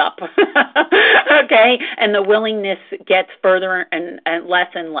goes up, okay? And the willingness gets further and less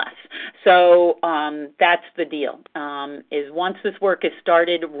and less. So that's the deal, is once this work is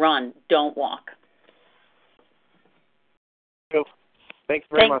started, run, don't walk. Thanks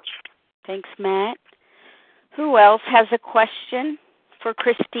very much. Thanks, Matt. Who else has a question for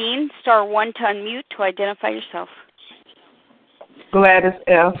Christine? Star 1 to unmute to identify yourself. Gladys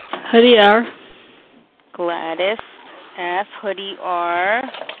F. Hoodie R. Gladys F. Hoodie R.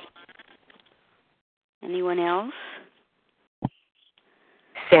 Anyone else?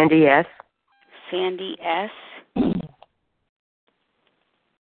 Sandy S. Sandy S.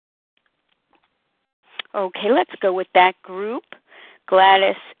 Okay, let's go with that group.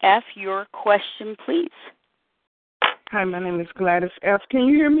 Gladys F., your question, please. Hi, my name is Gladys F. Can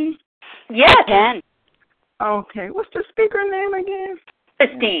you hear me? Yes. I can. Okay. What's the speaker name again?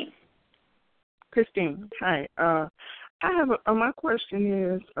 Christine. Christine. Hi. I have my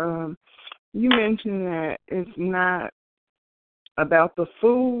question is, you mentioned that it's not about the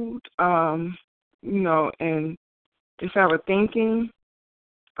food, and it's our thinking.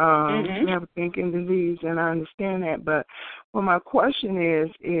 We have a thinking disease, and I understand that. But what my question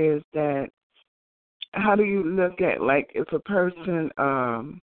is that how do you look at, like, if a person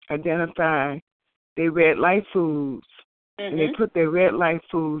identify their red light foods and they put their red light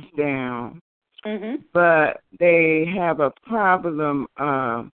foods down, but they have a problem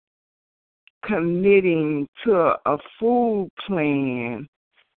committing to a food plan,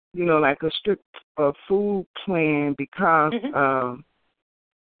 like a strict food plan because of,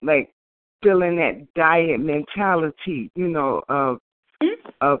 like, feeling that diet mentality,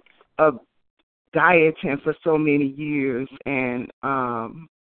 of dieting for so many years and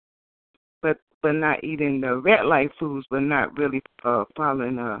but not eating the red light foods, but not really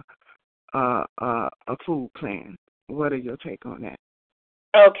following a food plan. What are your take on that?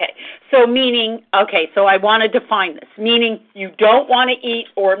 Okay, so I want to define this, meaning you don't want to eat,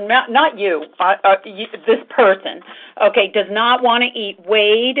 or not you, this person, does not want to eat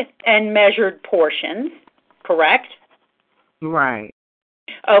weighed and measured portions, correct? Right.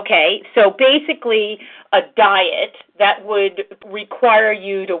 Okay, so basically a diet that would require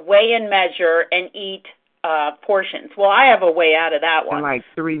you to weigh and measure and eat portions. Well, I have a way out of that one. And like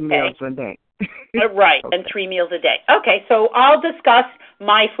 3 meals a day. Right, Okay. and 3 meals a day. Okay, so I'll discuss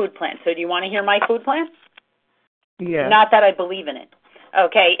my food plan. So do you want to hear my food plan? Yeah. Not that I believe in it,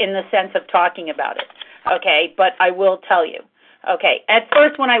 okay, in the sense of talking about it, okay, but I will tell you. Okay, at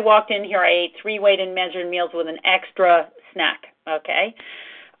first when I walked in here, I ate 3 weighed and measured meals with an extra snack, okay?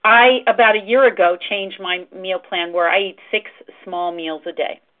 I, about a year ago, changed my meal plan where I eat 6 small meals a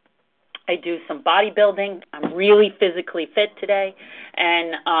day. I do some bodybuilding. I'm really physically fit today,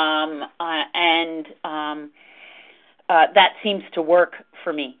 and that seems to work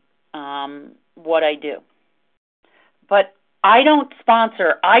for me, what I do. But I don't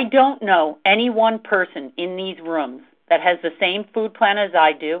know any one person in these rooms that has the same food plan as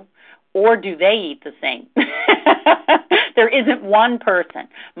I do, or do they eat the same? There isn't one person.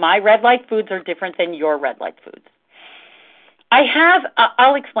 My red light foods are different than your red light foods.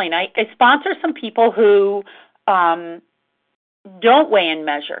 I'll explain. I sponsor some people who don't weigh and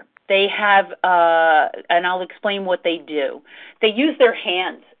measure. They have, and I'll explain what they do. They use their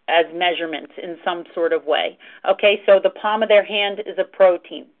hands as measurements in some sort of way. Okay, so the palm of their hand is a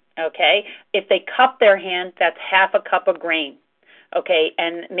protein. Okay, if they cup their hand, that's half a cup of grain. Okay,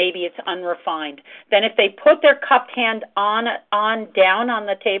 and maybe it's unrefined. Then if they put their cupped hand on down on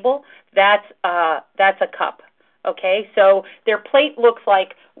the table, that's a cup. Okay, so their plate looks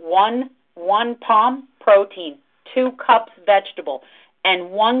like one palm protein, 2 cups vegetable,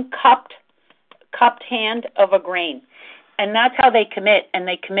 and 1 cupped hand of a grain. And that's how they commit, and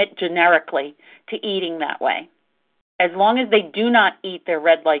they commit generically to eating that way. As long as they do not eat their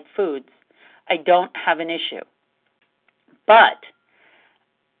red light foods, I don't have an issue. But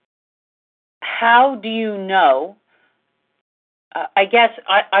how do you know? I guess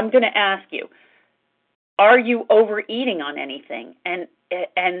I'm going to ask you, are you overeating on anything? And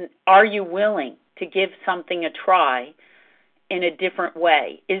are you willing to give something a try in a different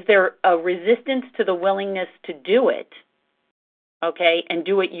way? Is there a resistance to the willingness to do it, okay, and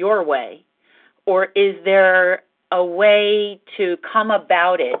do it your way? Or is there a way to come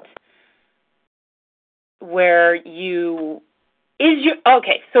about it where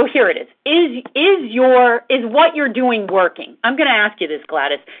okay, so here it is. Is what you're doing working? I'm going to ask you this,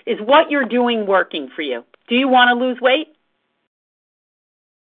 Gladys. Is what you're doing working for you? Do you want to lose weight?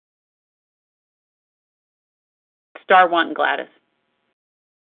 Star 1, Gladys.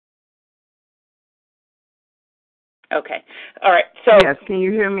 Okay. All right. So yes, can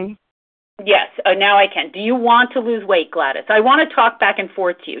you hear me? Yes, now I can. Do you want to lose weight, Gladys? I want to talk back and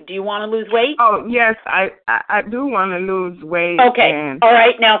forth to you. Do you want to lose weight? Oh, yes, I do want to lose weight. Okay. All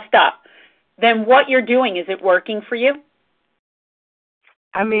right, now stop. Then what you're doing, is it working for you?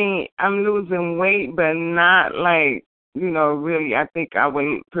 I mean, I'm losing weight, but not like, really, I think I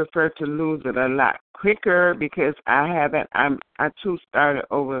would prefer to lose it a lot quicker because I too started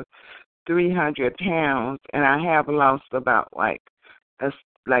over 300 pounds, and I have lost about like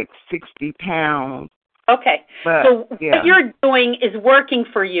 60 pounds. Okay. So what you're doing is working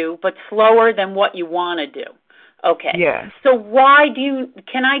for you, but slower than what you want to do. Okay. Yes. So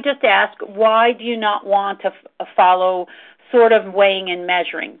can I just ask, why do you not want to follow sort of weighing and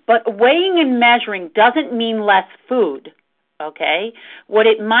measuring? But weighing and measuring doesn't mean less food. Okay? What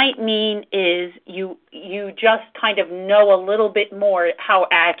it might mean is you just kind of know a little bit more how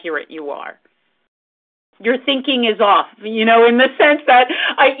accurate you are. Your thinking is off, in the sense that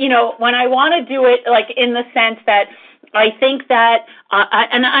when I want to do it, like in the sense that I think that,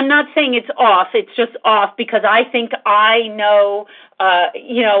 and I'm not saying it's off, it's just off because I think I know,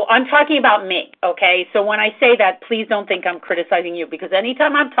 I'm talking about me, okay? So when I say that, please don't think I'm criticizing you because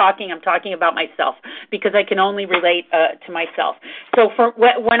anytime I'm talking about myself because I can only relate to myself. So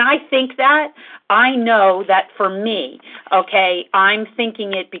when I think that, I know that for me, okay, I'm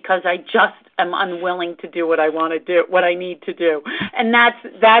thinking it because I just am unwilling to do what I want to do, what I need to do. And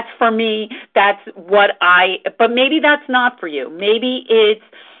that's for me, that's but maybe that's not for you. Maybe it's,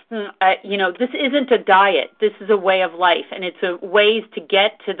 this isn't a diet. This is a way of life, and it's ways to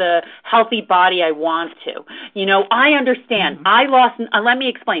get to the healthy body I want to. I understand. Mm-hmm. Let me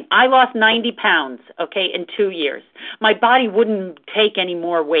explain. I lost 90 pounds, okay, in 2 years. My body wouldn't take any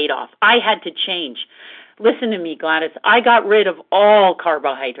more weight off. I had to change. Listen to me, Gladys. I got rid of all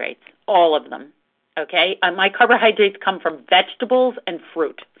carbohydrates, all of them, okay? My carbohydrates come from vegetables and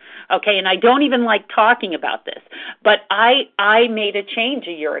fruit, okay? And I don't even like talking about this, but I made a change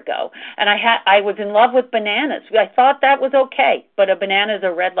a year ago, and I was in love with bananas. I thought that was okay, but a banana is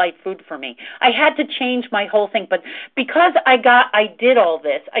a red light food for me. I had to change my whole thing, but because I did all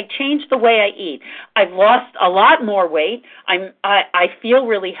this, I changed the way I eat. I've lost a lot more weight. I feel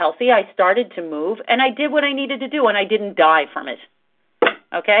really healthy. I started to move, and I did what I needed to do, and I didn't die from it.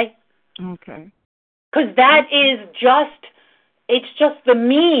 Okay? Okay. Because that is it's just the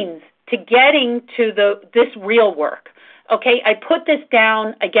means to getting to this real work. Okay, I put this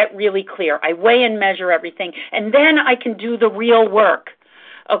down, I get really clear. I weigh and measure everything, and then I can do the real work.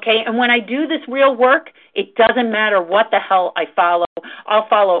 Okay, and when I do this real work, it doesn't matter what the hell I follow. I'll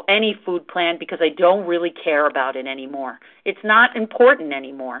follow any food plan because I don't really care about it anymore. It's not important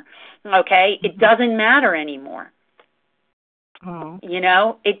anymore. Okay, it doesn't matter anymore. Oh. You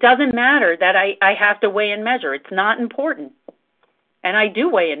know, it doesn't matter that I have to weigh and measure. It's not important. And I do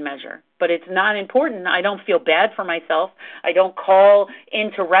weigh and measure, but it's not important. I don't feel bad for myself. I don't call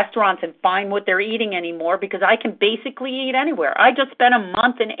into restaurants and find what they're eating anymore because I can basically eat anywhere. I just spent a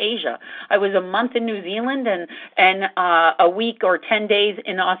month in Asia. I was a month in New Zealand and a week or 10 days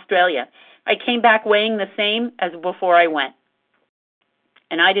in Australia. I came back weighing the same as before I went.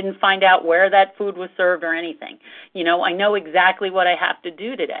 And I didn't find out where that food was served or anything. You know, I know exactly what I have to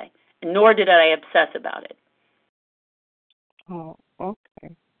do today, nor did I obsess about it. Oh,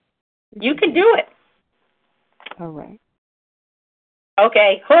 okay. You can do it. All right.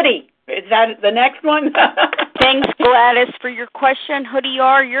 Okay, Hoodie. Is that the next one? Thanks, Gladys, for your question. Hoodie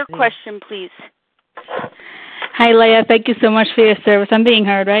R, your question, please. Hi, Leah. Thank you so much for your service. I'm being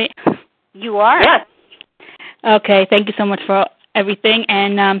heard, right? You are. Yes. Okay. Thank you so much for everything,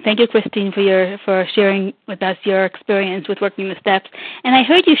 and thank you, Christine, for sharing with us your experience with working the steps. And I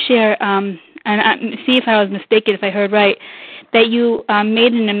heard you share, and see if I was mistaken, if I heard right, that you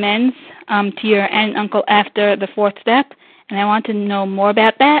made an amends to your aunt and uncle after the fourth step, and I want to know more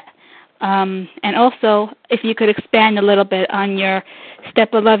about that. And also, if you could expand a little bit on your step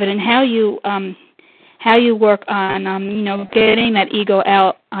 11 and how you work on getting that ego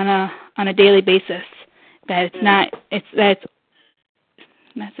out on a daily basis. That it's not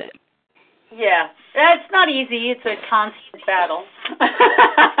that's it. Yeah, it's not easy. It's a constant battle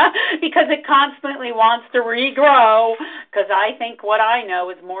because it constantly wants to regrow because I think what I know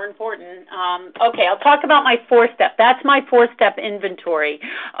is more important. Okay, I'll talk about my 4-step. That's my 4-step inventory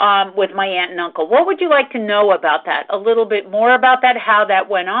with my aunt and uncle. What would you like to know about that? A little bit more about that, how that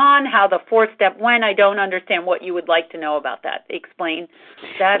went on, how the 4-step went? I don't understand what you would like to know about that. Explain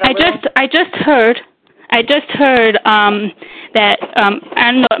that a little. I just heard that,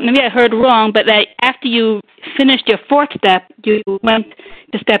 I don't know, maybe I heard wrong, but that after you finished your 4th step, you went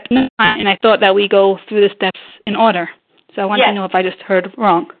to step 9, and I thought that we go through the steps in order. So I wanted to know if I just heard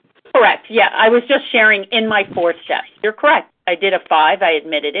wrong. Correct. Yeah, I was just sharing in my 4th step. You're correct. I did a 5. I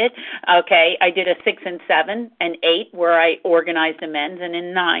admitted it. Okay. I did a 6 and 7 and 8 where I organized amends, and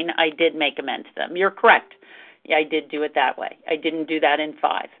in 9 I did make amends to them. You're correct. Yeah, I did do it that way. I didn't do that in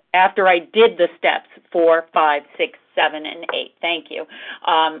 5. After I did the steps 4, 5, 6, 7, and 8. Thank you.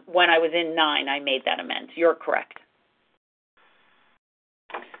 When I was in 9, I made that amends. You're correct.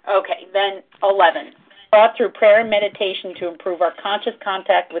 Okay, then 11. Brought through prayer and meditation to improve our conscious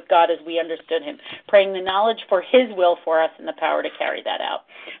contact with God as we understood Him, praying the knowledge for His will for us and the power to carry that out.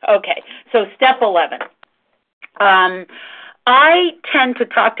 Okay, so step 11. I tend to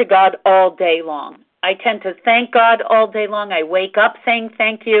talk to God all day long. I tend to thank God all day long. I wake up saying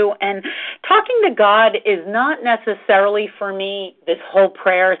thank you. And talking to God is not necessarily for me this whole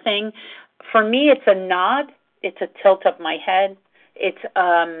prayer thing. For me, it's a nod. It's a tilt of my head. It's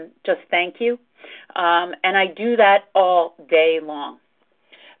just thank you. And I do that all day long.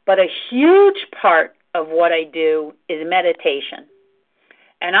 But a huge part of what I do is meditation.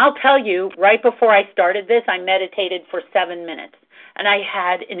 And I'll tell you, right before I started this, I meditated for 7 minutes. And I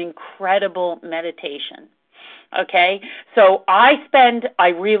had an incredible meditation. Okay, so I started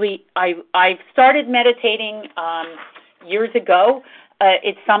meditating years ago.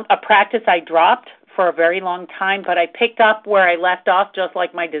 It's a practice I dropped for a very long time, but I picked up where I left off, just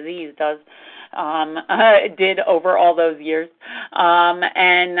like my disease does. Did over all those years. My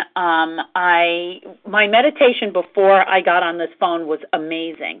meditation before I got on this phone was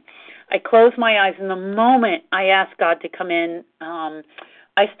amazing. I closed my eyes, and the moment I asked God to come in,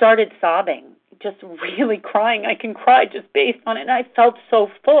 I started sobbing just really crying. I can cry just based on it. And I felt so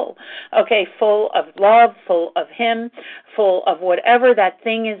full, okay, full of love, full of him, full of whatever that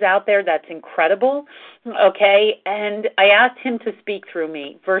thing is out there that's incredible, okay? And I asked him to speak through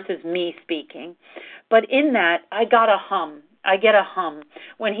me versus me speaking. But in that, I got a hum. I get a hum.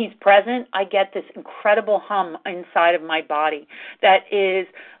 When he's present, I get this incredible hum inside of my body that is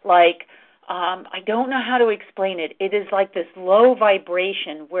like, I don't know how to explain it. It is like this low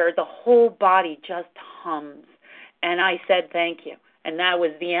vibration where the whole body just hums. And I said, thank you. And that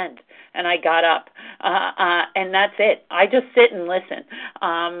was the end. And I got up. And that's it. I just sit and listen.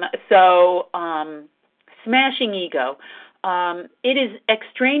 Smashing ego. It is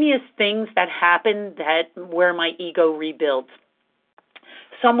extraneous things that happen where my ego rebuilds.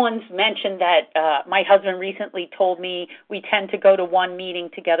 Someone's mentioned that my husband recently told me we tend to go to one meeting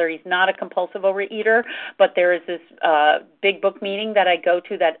together. He's not a compulsive overeater, but there is this big book meeting that I go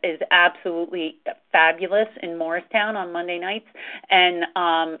to that is absolutely fabulous in Morristown on Monday nights, and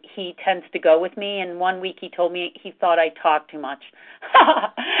he tends to go with me. And one week he told me he thought I talked too much,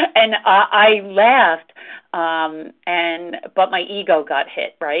 and I laughed, but my ego got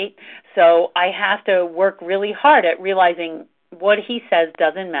hit, right? So I have to work really hard at realizing what he says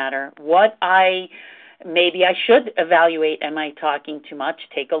doesn't matter. Maybe I should evaluate, am I talking too much?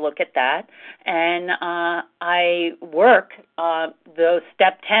 Take a look at that. And I work those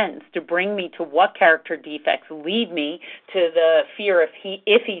step 10s to bring me to what character defects lead me to the fear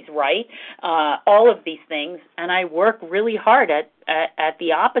if he's right, all of these things. And I work really hard at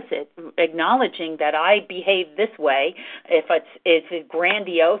the opposite, acknowledging that I behave this way. If it's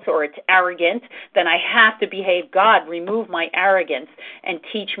grandiose or it's arrogant, then I have to behave. God, remove my arrogance and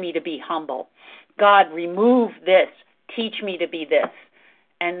teach me to be humble. God, remove this. Teach me to be this.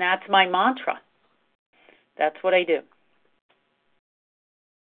 And that's my mantra. That's what I do.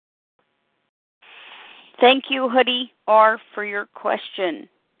 Thank you, Hoodie R, for your question.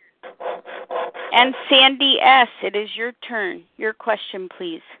 And Sandy S., it is your turn. Your question,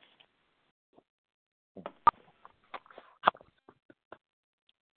 please.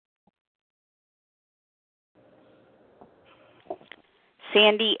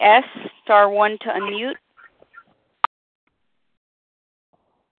 Sandy S., *1 to unmute.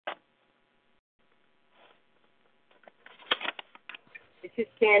 This is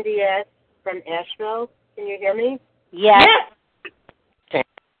Sandy S. from Asheville. Can you hear me? Yes. Okay.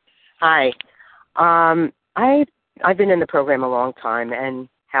 Hi. I've been in the program a long time and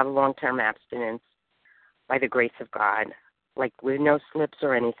have long-term abstinence by the grace of God, like with no slips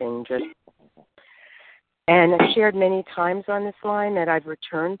or anything, and I've shared many times on this line that I've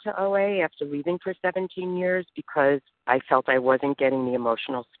returned to OA after leaving for 17 years because I felt I wasn't getting the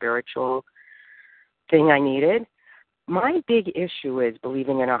emotional, spiritual thing I needed. My big issue is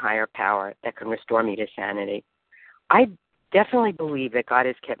believing in a higher power that can restore me to sanity. I definitely believe that God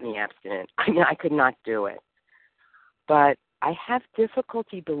has kept me abstinent. I mean, I could not do it. But I have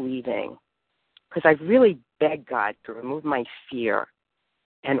difficulty believing because I've really begged God to remove my fear.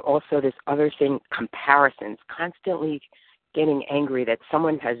 And also this other thing, comparisons, constantly getting angry that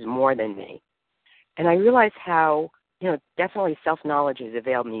someone has more than me. And I realize how, definitely self-knowledge has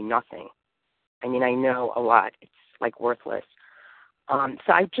availed me nothing. I mean, I know a lot. It's like worthless.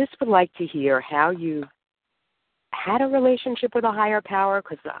 So I just would like to hear how you had a relationship with a higher power,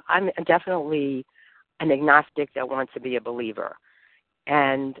 because I'm definitely an agnostic that wants to be a believer.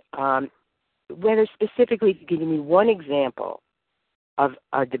 And whether specifically you give me one example of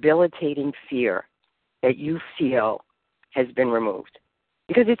a debilitating fear that you feel has been removed.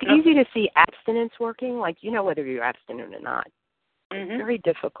 Because it's easy to see abstinence working, like whether you're abstinent or not. Mm-hmm. It's very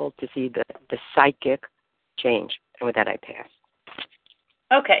difficult to see the psychic change. And with that, I pass.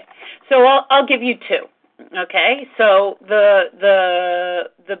 Okay, so I'll give you two. Okay, so the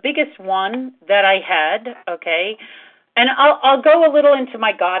biggest one that I had, okay, and I'll go a little into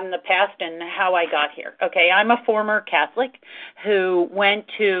my God in the past and how I got here. Okay, I'm a former Catholic who went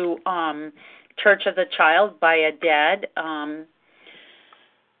to church as a child by a dad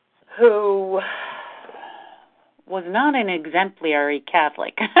who was not an exemplary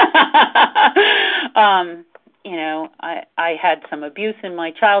Catholic. I had some abuse in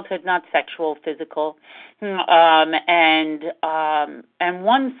my childhood, not sexual, physical, and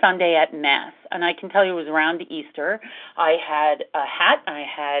one Sunday at Mass, and I can tell you it was around Easter, I had a hat, I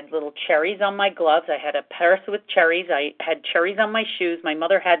had little cherries on my gloves, I had a purse with cherries, I had cherries on my shoes, my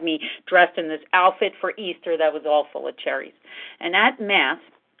mother had me dressed in this outfit for Easter that was all full of cherries, and at Mass,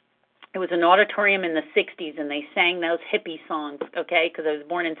 It was an auditorium in the 60s, and they sang those hippie songs, okay, because I was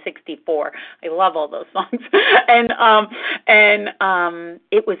born in 64. I love all those songs. and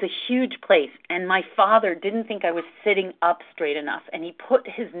it was a huge place, and my father didn't think I was sitting up straight enough, and he put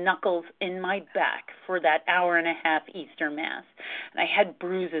his knuckles in my back for that hour and a half Easter Mass. And I had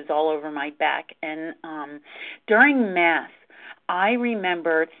bruises all over my back. And during Mass, I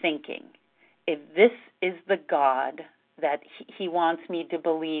remember thinking, if this is the God that he wants me to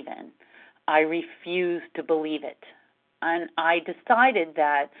believe in, I refuse to believe it. And I decided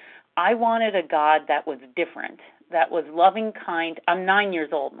that I wanted a God that was different, that was loving, kind. I'm 9 years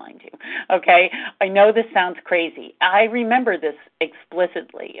old, mind you, okay? I know this sounds crazy. I remember this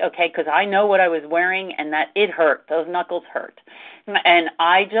explicitly, okay, because I know what I was wearing and that it hurt. Those knuckles hurt. And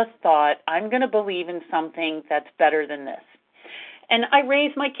I just thought, I'm going to believe in something that's better than this. And I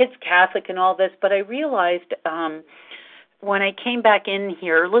raised my kids Catholic and all this, but I realized when I came back in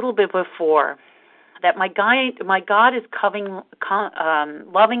here a little bit before that my God is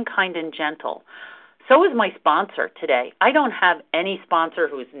loving, kind, and gentle. So is my sponsor today. I don't have any sponsor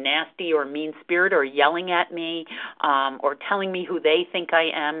who's nasty or mean-spirited or yelling at me or telling me who they think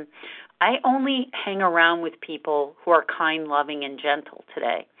I am. I only hang around with people who are kind, loving, and gentle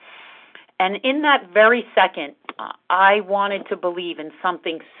today. And in that very second, I wanted to believe in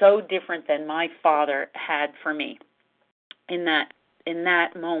something so different than my father had for me in that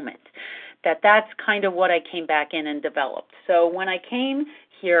moment. That's kind of what I came back in and developed. So when I came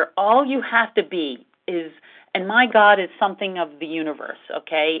here, all you have to be is, and my God is something of the universe,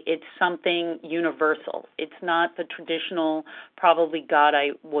 okay? It's something universal. It's not the traditional, probably God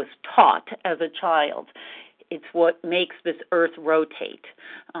I was taught as a child. It's what makes this earth rotate.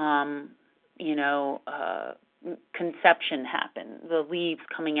 Conception happen, the leaves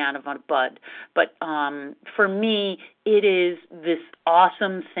coming out of a bud. But for me, it is this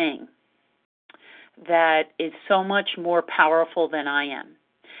awesome thing that is so much more powerful than I am.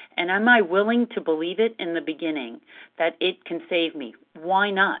 And am I willing to believe it in the beginning that it can save me? Why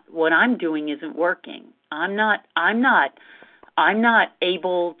not? What I'm doing isn't working. I'm not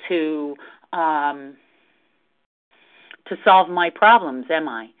able to solve my problems, am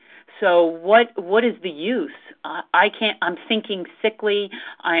I? So what is the use? I can't. I'm thinking sickly.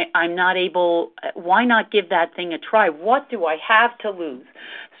 I'm not able. Why not give that thing a try? What do I have to lose?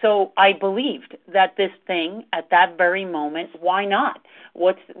 So I believed that this thing at that very moment. Why not?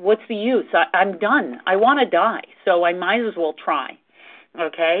 What's the use? I'm done. I want to die. So I might as well try.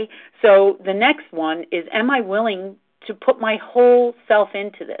 Okay. So the next one is: am I willing to put my whole self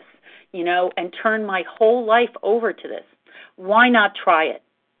into this? And turn my whole life over to this? Why not try it?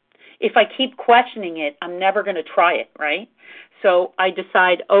 If I keep questioning it, I'm never going to try it, right? So I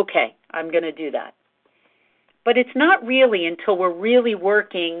decide, okay, I'm going to do that. But it's not really until we're really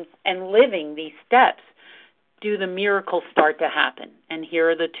working and living these steps do the miracles start to happen. And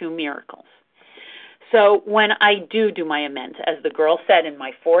here are the two miracles. So when I do my amends, as the girl said, in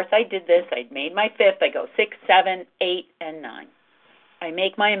my fourth I did this, I made my fifth, I go 6, 7, 8, and 9. I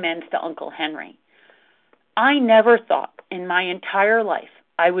make my amends to Uncle Henry. I never thought in my entire life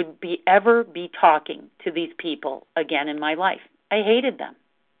I would ever be talking to these people again in my life. I hated them.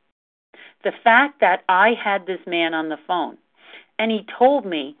 The fact that I had this man on the phone and he told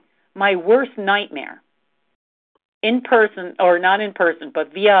me my worst nightmare, in person, or not in person,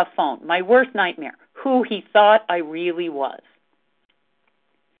 but via a phone, my worst nightmare, who he thought I really was.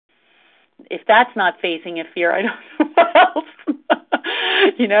 If that's not facing a fear, I don't know what else.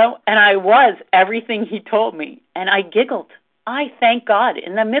 And I was everything he told me, and I giggled. I thank God.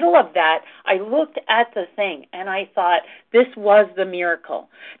 In the middle of that, I looked at the thing and I thought this was the miracle,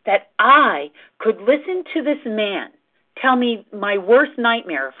 that I could listen to this man tell me my worst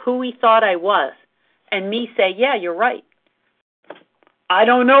nightmare of who he thought I was and me say, yeah, you're right. I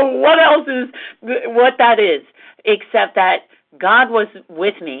don't know what that is, except that God was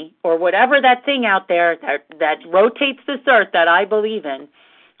with me, or whatever that thing out there that rotates this earth that I believe in.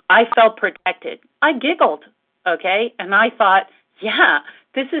 I felt protected. I giggled. Okay, and I thought, yeah,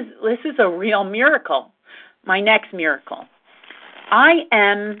 this is a real miracle. My next miracle.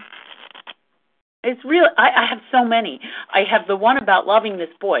 It's real. I have so many. I have the one about loving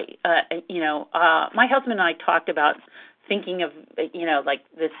this boy. My husband and I talked about thinking of, like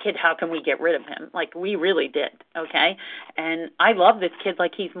this kid, how can we get rid of him? Like we really did, okay? And I love this kid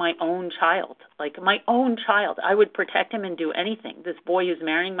like he's my own child, like my own child. I would protect him and do anything. This boy who's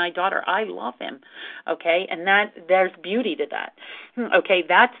marrying my daughter, I love him, okay? And there's beauty to that, okay?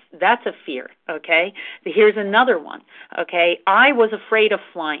 That's a fear, okay? Here's another one, okay? I was afraid of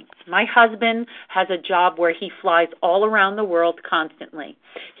flying. My husband has a job where he flies all around the world constantly.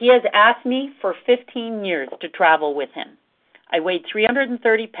 He has asked me for 15 years to travel with him. I weighed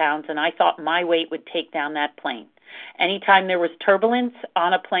 330 pounds, and I thought my weight would take down that plane. Anytime there was turbulence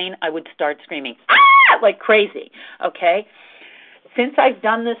on a plane, I would start screaming, ah, like crazy, okay? Since I've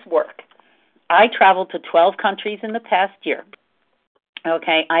done this work, I traveled to 12 countries in the past year,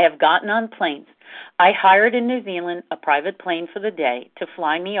 okay? I have gotten on planes. I hired in New Zealand a private plane for the day to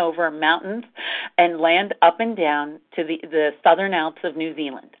fly me over mountains and land up and down to the southern Alps of New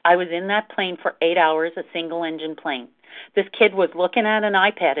Zealand. I was in that plane for 8 hours, a single-engine plane. This kid was looking at an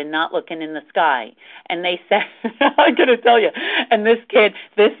iPad and not looking in the sky. And they said, I'm going to tell you, and this kid,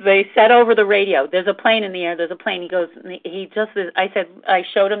 they said over the radio, there's a plane in the air, there's a plane. He goes, I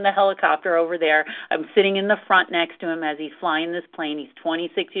showed him the helicopter over there. I'm sitting in the front next to him as he's flying this plane. He's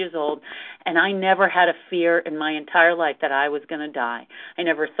 26 years old. And I never had a fear in my entire life that I was going to die. I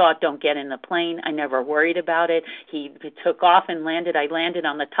never thought, don't get in the plane. I never worried about it. He took off and landed. I landed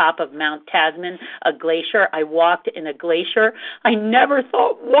on the top of Mount Tasman, a glacier. I walked in a glacier. I never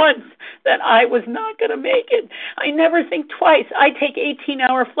thought once that I was not going to make it. I never think twice. I take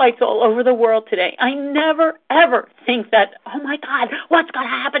 18-hour flights all over the world today. I never, ever think that, oh, my God, what's going to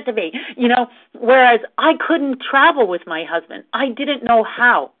happen to me? Whereas I couldn't travel with my husband. I didn't know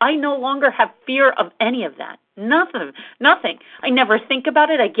how. I no longer have fear of any of that. Nothing. I never think about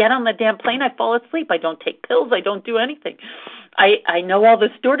it. I get on the damn plane. I fall asleep. I don't take pills. I don't do anything. I know all the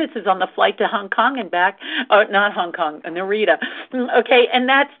stewardesses on the flight to Hong Kong and back. Not Hong Kong, Narita. Okay, and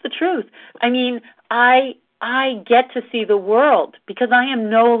that's the truth. I mean, I get to see the world because I am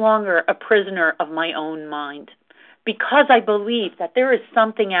no longer a prisoner of my own mind, because I believe that there is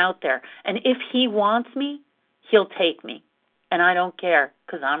something out there, and if he wants me, he'll take me, and I don't care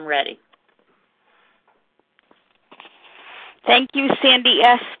because I'm ready. Thank you, Sandy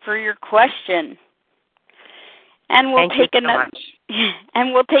S., for your question. And we'll take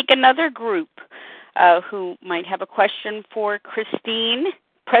another group who might have a question for Christine.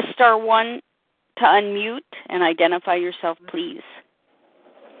 Press star 1 to unmute and identify yourself, please.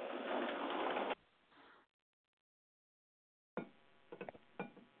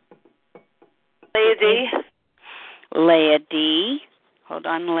 Leah D. Leah D. Hold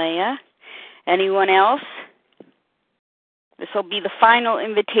on, Leah. Anyone else? This will be the final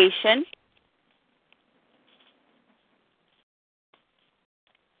invitation.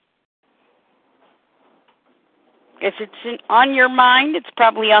 If it's on your mind, it's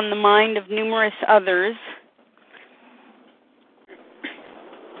probably on the mind of numerous others.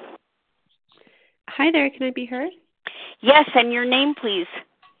 Hi there, can I be heard? Yes, and your name, please.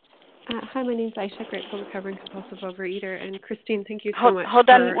 Hi, my name's Aisha, grateful, recovering compulsive overeater. And Christine, thank you so much. Hold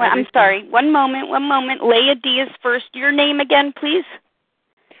on, I'm sorry. One moment. Leah D is first. Your name again, please?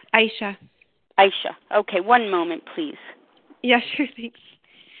 Aisha. Aisha. Okay, one moment, please. Yeah, sure, thanks.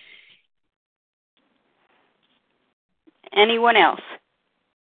 Anyone else?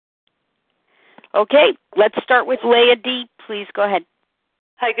 Okay, let's start with Leah D. Please go ahead.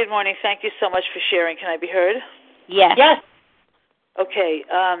 Hi, good morning. Thank you so much for sharing. Can I be heard? Yes. Yes. Okay.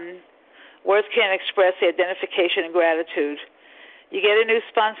 Words can't express the identification and gratitude. You get a new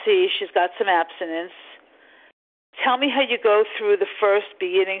sponsee. She's got some abstinence. Tell me how you go through the first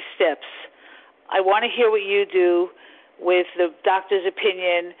beginning steps. I want to hear what you do with the doctor's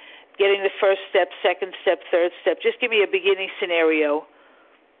opinion, getting the first step, second step, third step. Just give me a beginning scenario.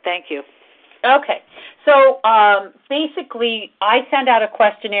 Thank you. Okay. So basically, I send out a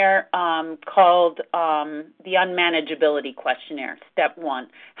questionnaire called the Unmanageability Questionnaire, Step 1.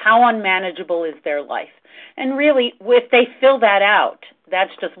 How unmanageable is their life? And really, if they fill that out,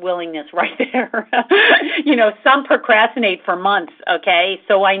 that's just willingness right there. Some procrastinate for months, okay?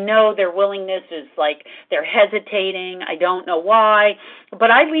 So I know their willingness is like they're hesitating. I don't know why, but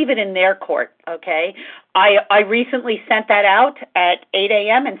I leave it in their court, okay? I recently sent that out at 8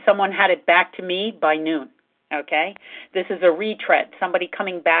 a.m. and someone had it back to me by noon, okay? This is a retread, somebody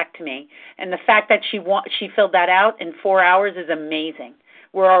coming back to me. And the fact that she filled that out in 4 hours is amazing.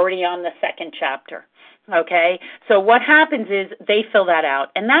 We're already on the second chapter. Okay, so what happens is they fill that out,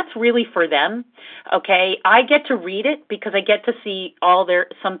 and that's really for them. Okay, I get to read it because I get to see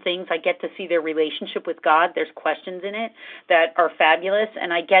some things. I get to see their relationship with God. There's questions in it that are fabulous,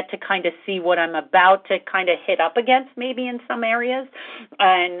 and I get to kind of see what I'm about to kind of hit up against, maybe in some areas,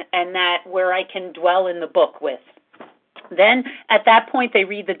 and that where I can dwell in the book with. Then at that point, they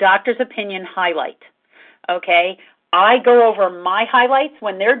read the doctor's opinion highlight. Okay? I go over my highlights.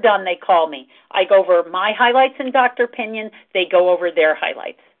 When they're done, they call me. I go over my highlights in doctor opinion. They go over their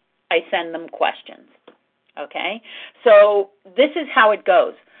highlights. I send them questions. Okay? So this is how it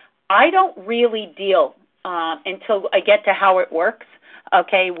goes. I don't really deal until I get to how it works,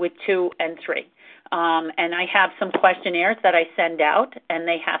 okay, with 2 and 3. And I have some questionnaires that I send out, and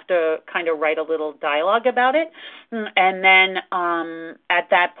they have to kind of write a little dialogue about it. And then at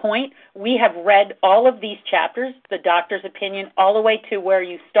that point, we have read all of these chapters, the doctor's opinion, all the way to where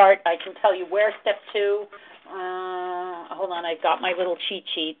you start. I can tell you where step 2, hold on, I've got my little cheat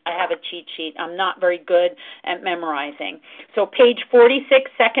sheet. I have a cheat sheet. I'm not very good at memorizing. So page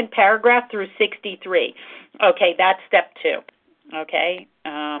 46, second paragraph through 63. Okay, that's step 2. Okay.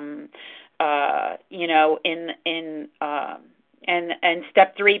 And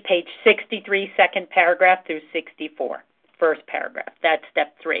step 3, page 63, second paragraph through 64, first paragraph. That's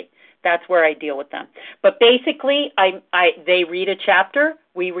step 3. That's where I deal with them. But basically, they read a chapter.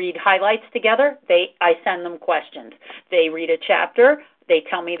 We read highlights together. I send them questions. They read a chapter. They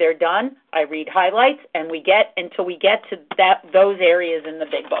tell me they're done. I read highlights, and we get until we get to those areas in the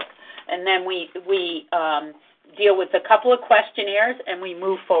big book, and then we deal with a couple of questionnaires, and we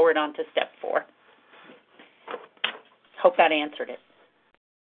move forward on to step 4. Hope that answered it.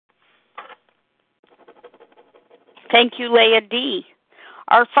 Thank you, Leah D.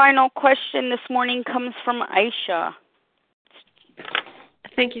 Our final question this morning comes from Aisha.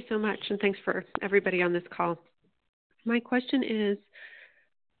 Thank you so much, and thanks for everybody on this call. My question is,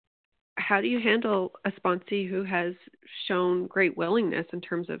 how do you handle a sponsee who has shown great willingness in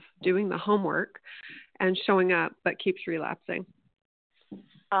terms of doing the homework and showing up, but keeps relapsing?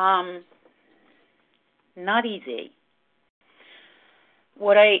 Not easy.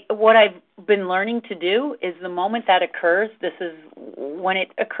 What I've been learning to do is the moment that occurs, this is when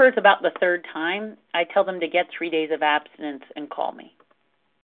it occurs about the 3rd time, I tell them to get 3 days of abstinence and call me.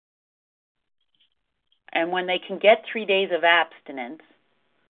 And when they can get 3 days of abstinence,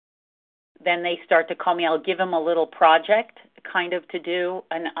 then they start to call me. I'll give them a little project kind of to do.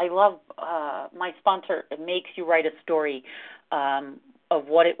 And I love my sponsor. It makes you write a story of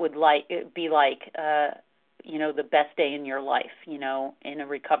what it would be like, the best day in your life, in a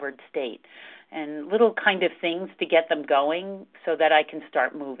recovered state. And little kind of things to get them going so that I can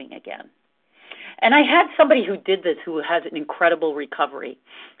start moving again. And I had somebody who did this who has an incredible recovery.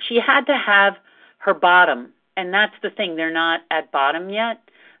 She had to have her bottom, and that's the thing. They're not at bottom yet.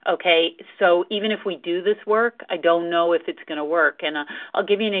 Okay, so even if we do this work, I don't know if it's going to work. And I'll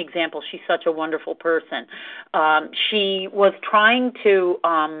give you an example. She's such a wonderful person. She was trying to,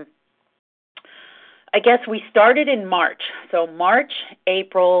 I guess we started in March. So March,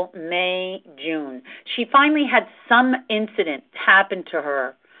 April, May, June. She finally had some incident happen to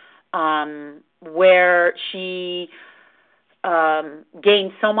her where she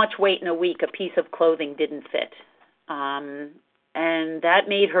gained so much weight in a week, a piece of clothing didn't fit. And that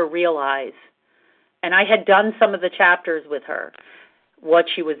made her realize, and I had done some of the chapters with her, what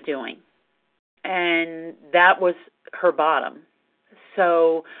she was doing. And that was her bottom.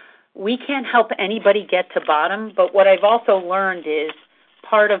 So we can't help anybody get to bottom, but what I've also learned is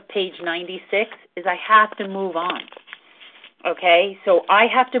part of page 96 is I have to move on. Okay? So I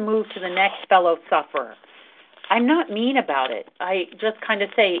have to move to the next fellow sufferer. I'm not mean about it. I just kind of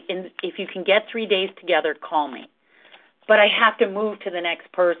say, if you can get 3 days together, call me. But I have to move to the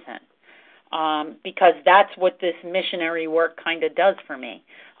next person because that's what this missionary work kind of does for me.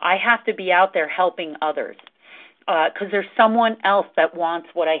 I have to be out there helping others because there's someone else that wants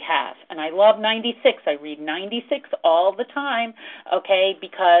what I have. And I love 96. I read 96 all the time, okay,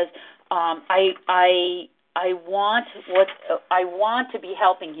 because I want to be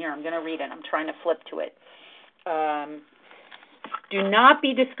helping here. I'm going to read it. I'm trying to flip to it. Do not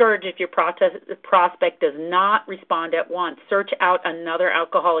be discouraged if your prospect does not respond at once. Search out another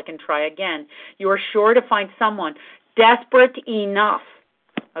alcoholic and try again. You are sure to find someone desperate enough.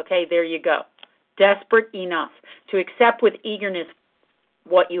 Okay, there you go. Desperate enough to accept with eagerness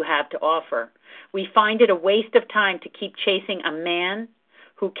what you have to offer. We find it a waste of time to keep chasing a man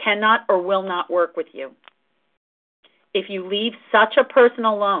who cannot or will not work with you. If you leave such a person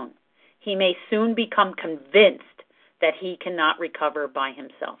alone, he may soon become convinced that he cannot recover by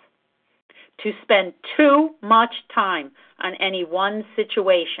himself. To spend too much time on any one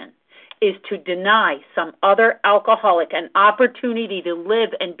situation is to deny some other alcoholic an opportunity to live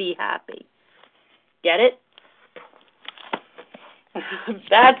and be happy. Get it?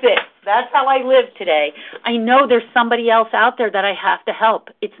 That's it. That's how I live today. I know there's somebody else out there that I have to help.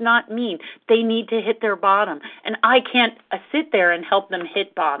 It's not me. They need to hit their bottom. And I can't sit there and help them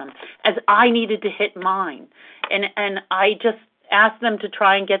hit bottom as I needed to hit mine. And I just asked them to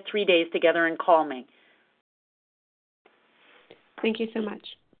try and get 3 days together and call me. Thank you so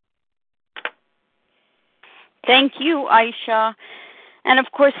much. Thank you, Aisha. And,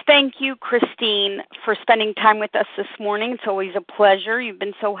 of course, thank you, Christine, for spending time with us this morning. It's always a pleasure. You've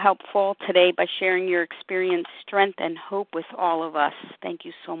been so helpful today by sharing your experience, strength, and hope with all of us. Thank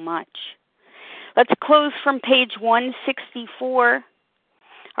you so much. Let's close from page 164.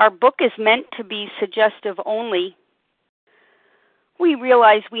 Our book is meant to be suggestive only. We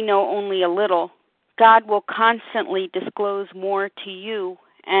realize we know only a little. God will constantly disclose more to you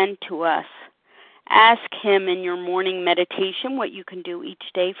and to us. Ask him in your morning meditation what you can do each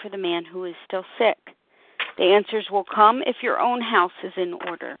day for the man who is still sick. The answers will come if your own house is in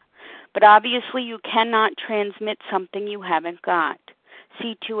order. But obviously you cannot transmit something you haven't got.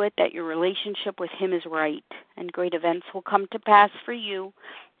 See to it that your relationship with him is right, and great events will come to pass for you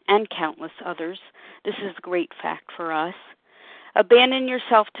and countless others. This is a great fact for us. Abandon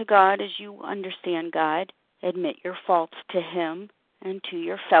yourself to God as you understand God. Admit your faults to him and to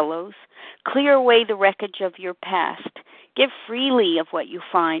your fellows. Clear away the wreckage of your past. Give freely of what you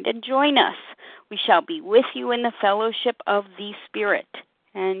find, and join us. We shall be with you in the fellowship of the Spirit,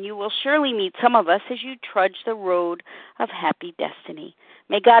 and you will surely meet some of us as you trudge the road of happy destiny.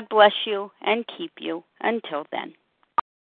 May God bless you and keep you. Until then.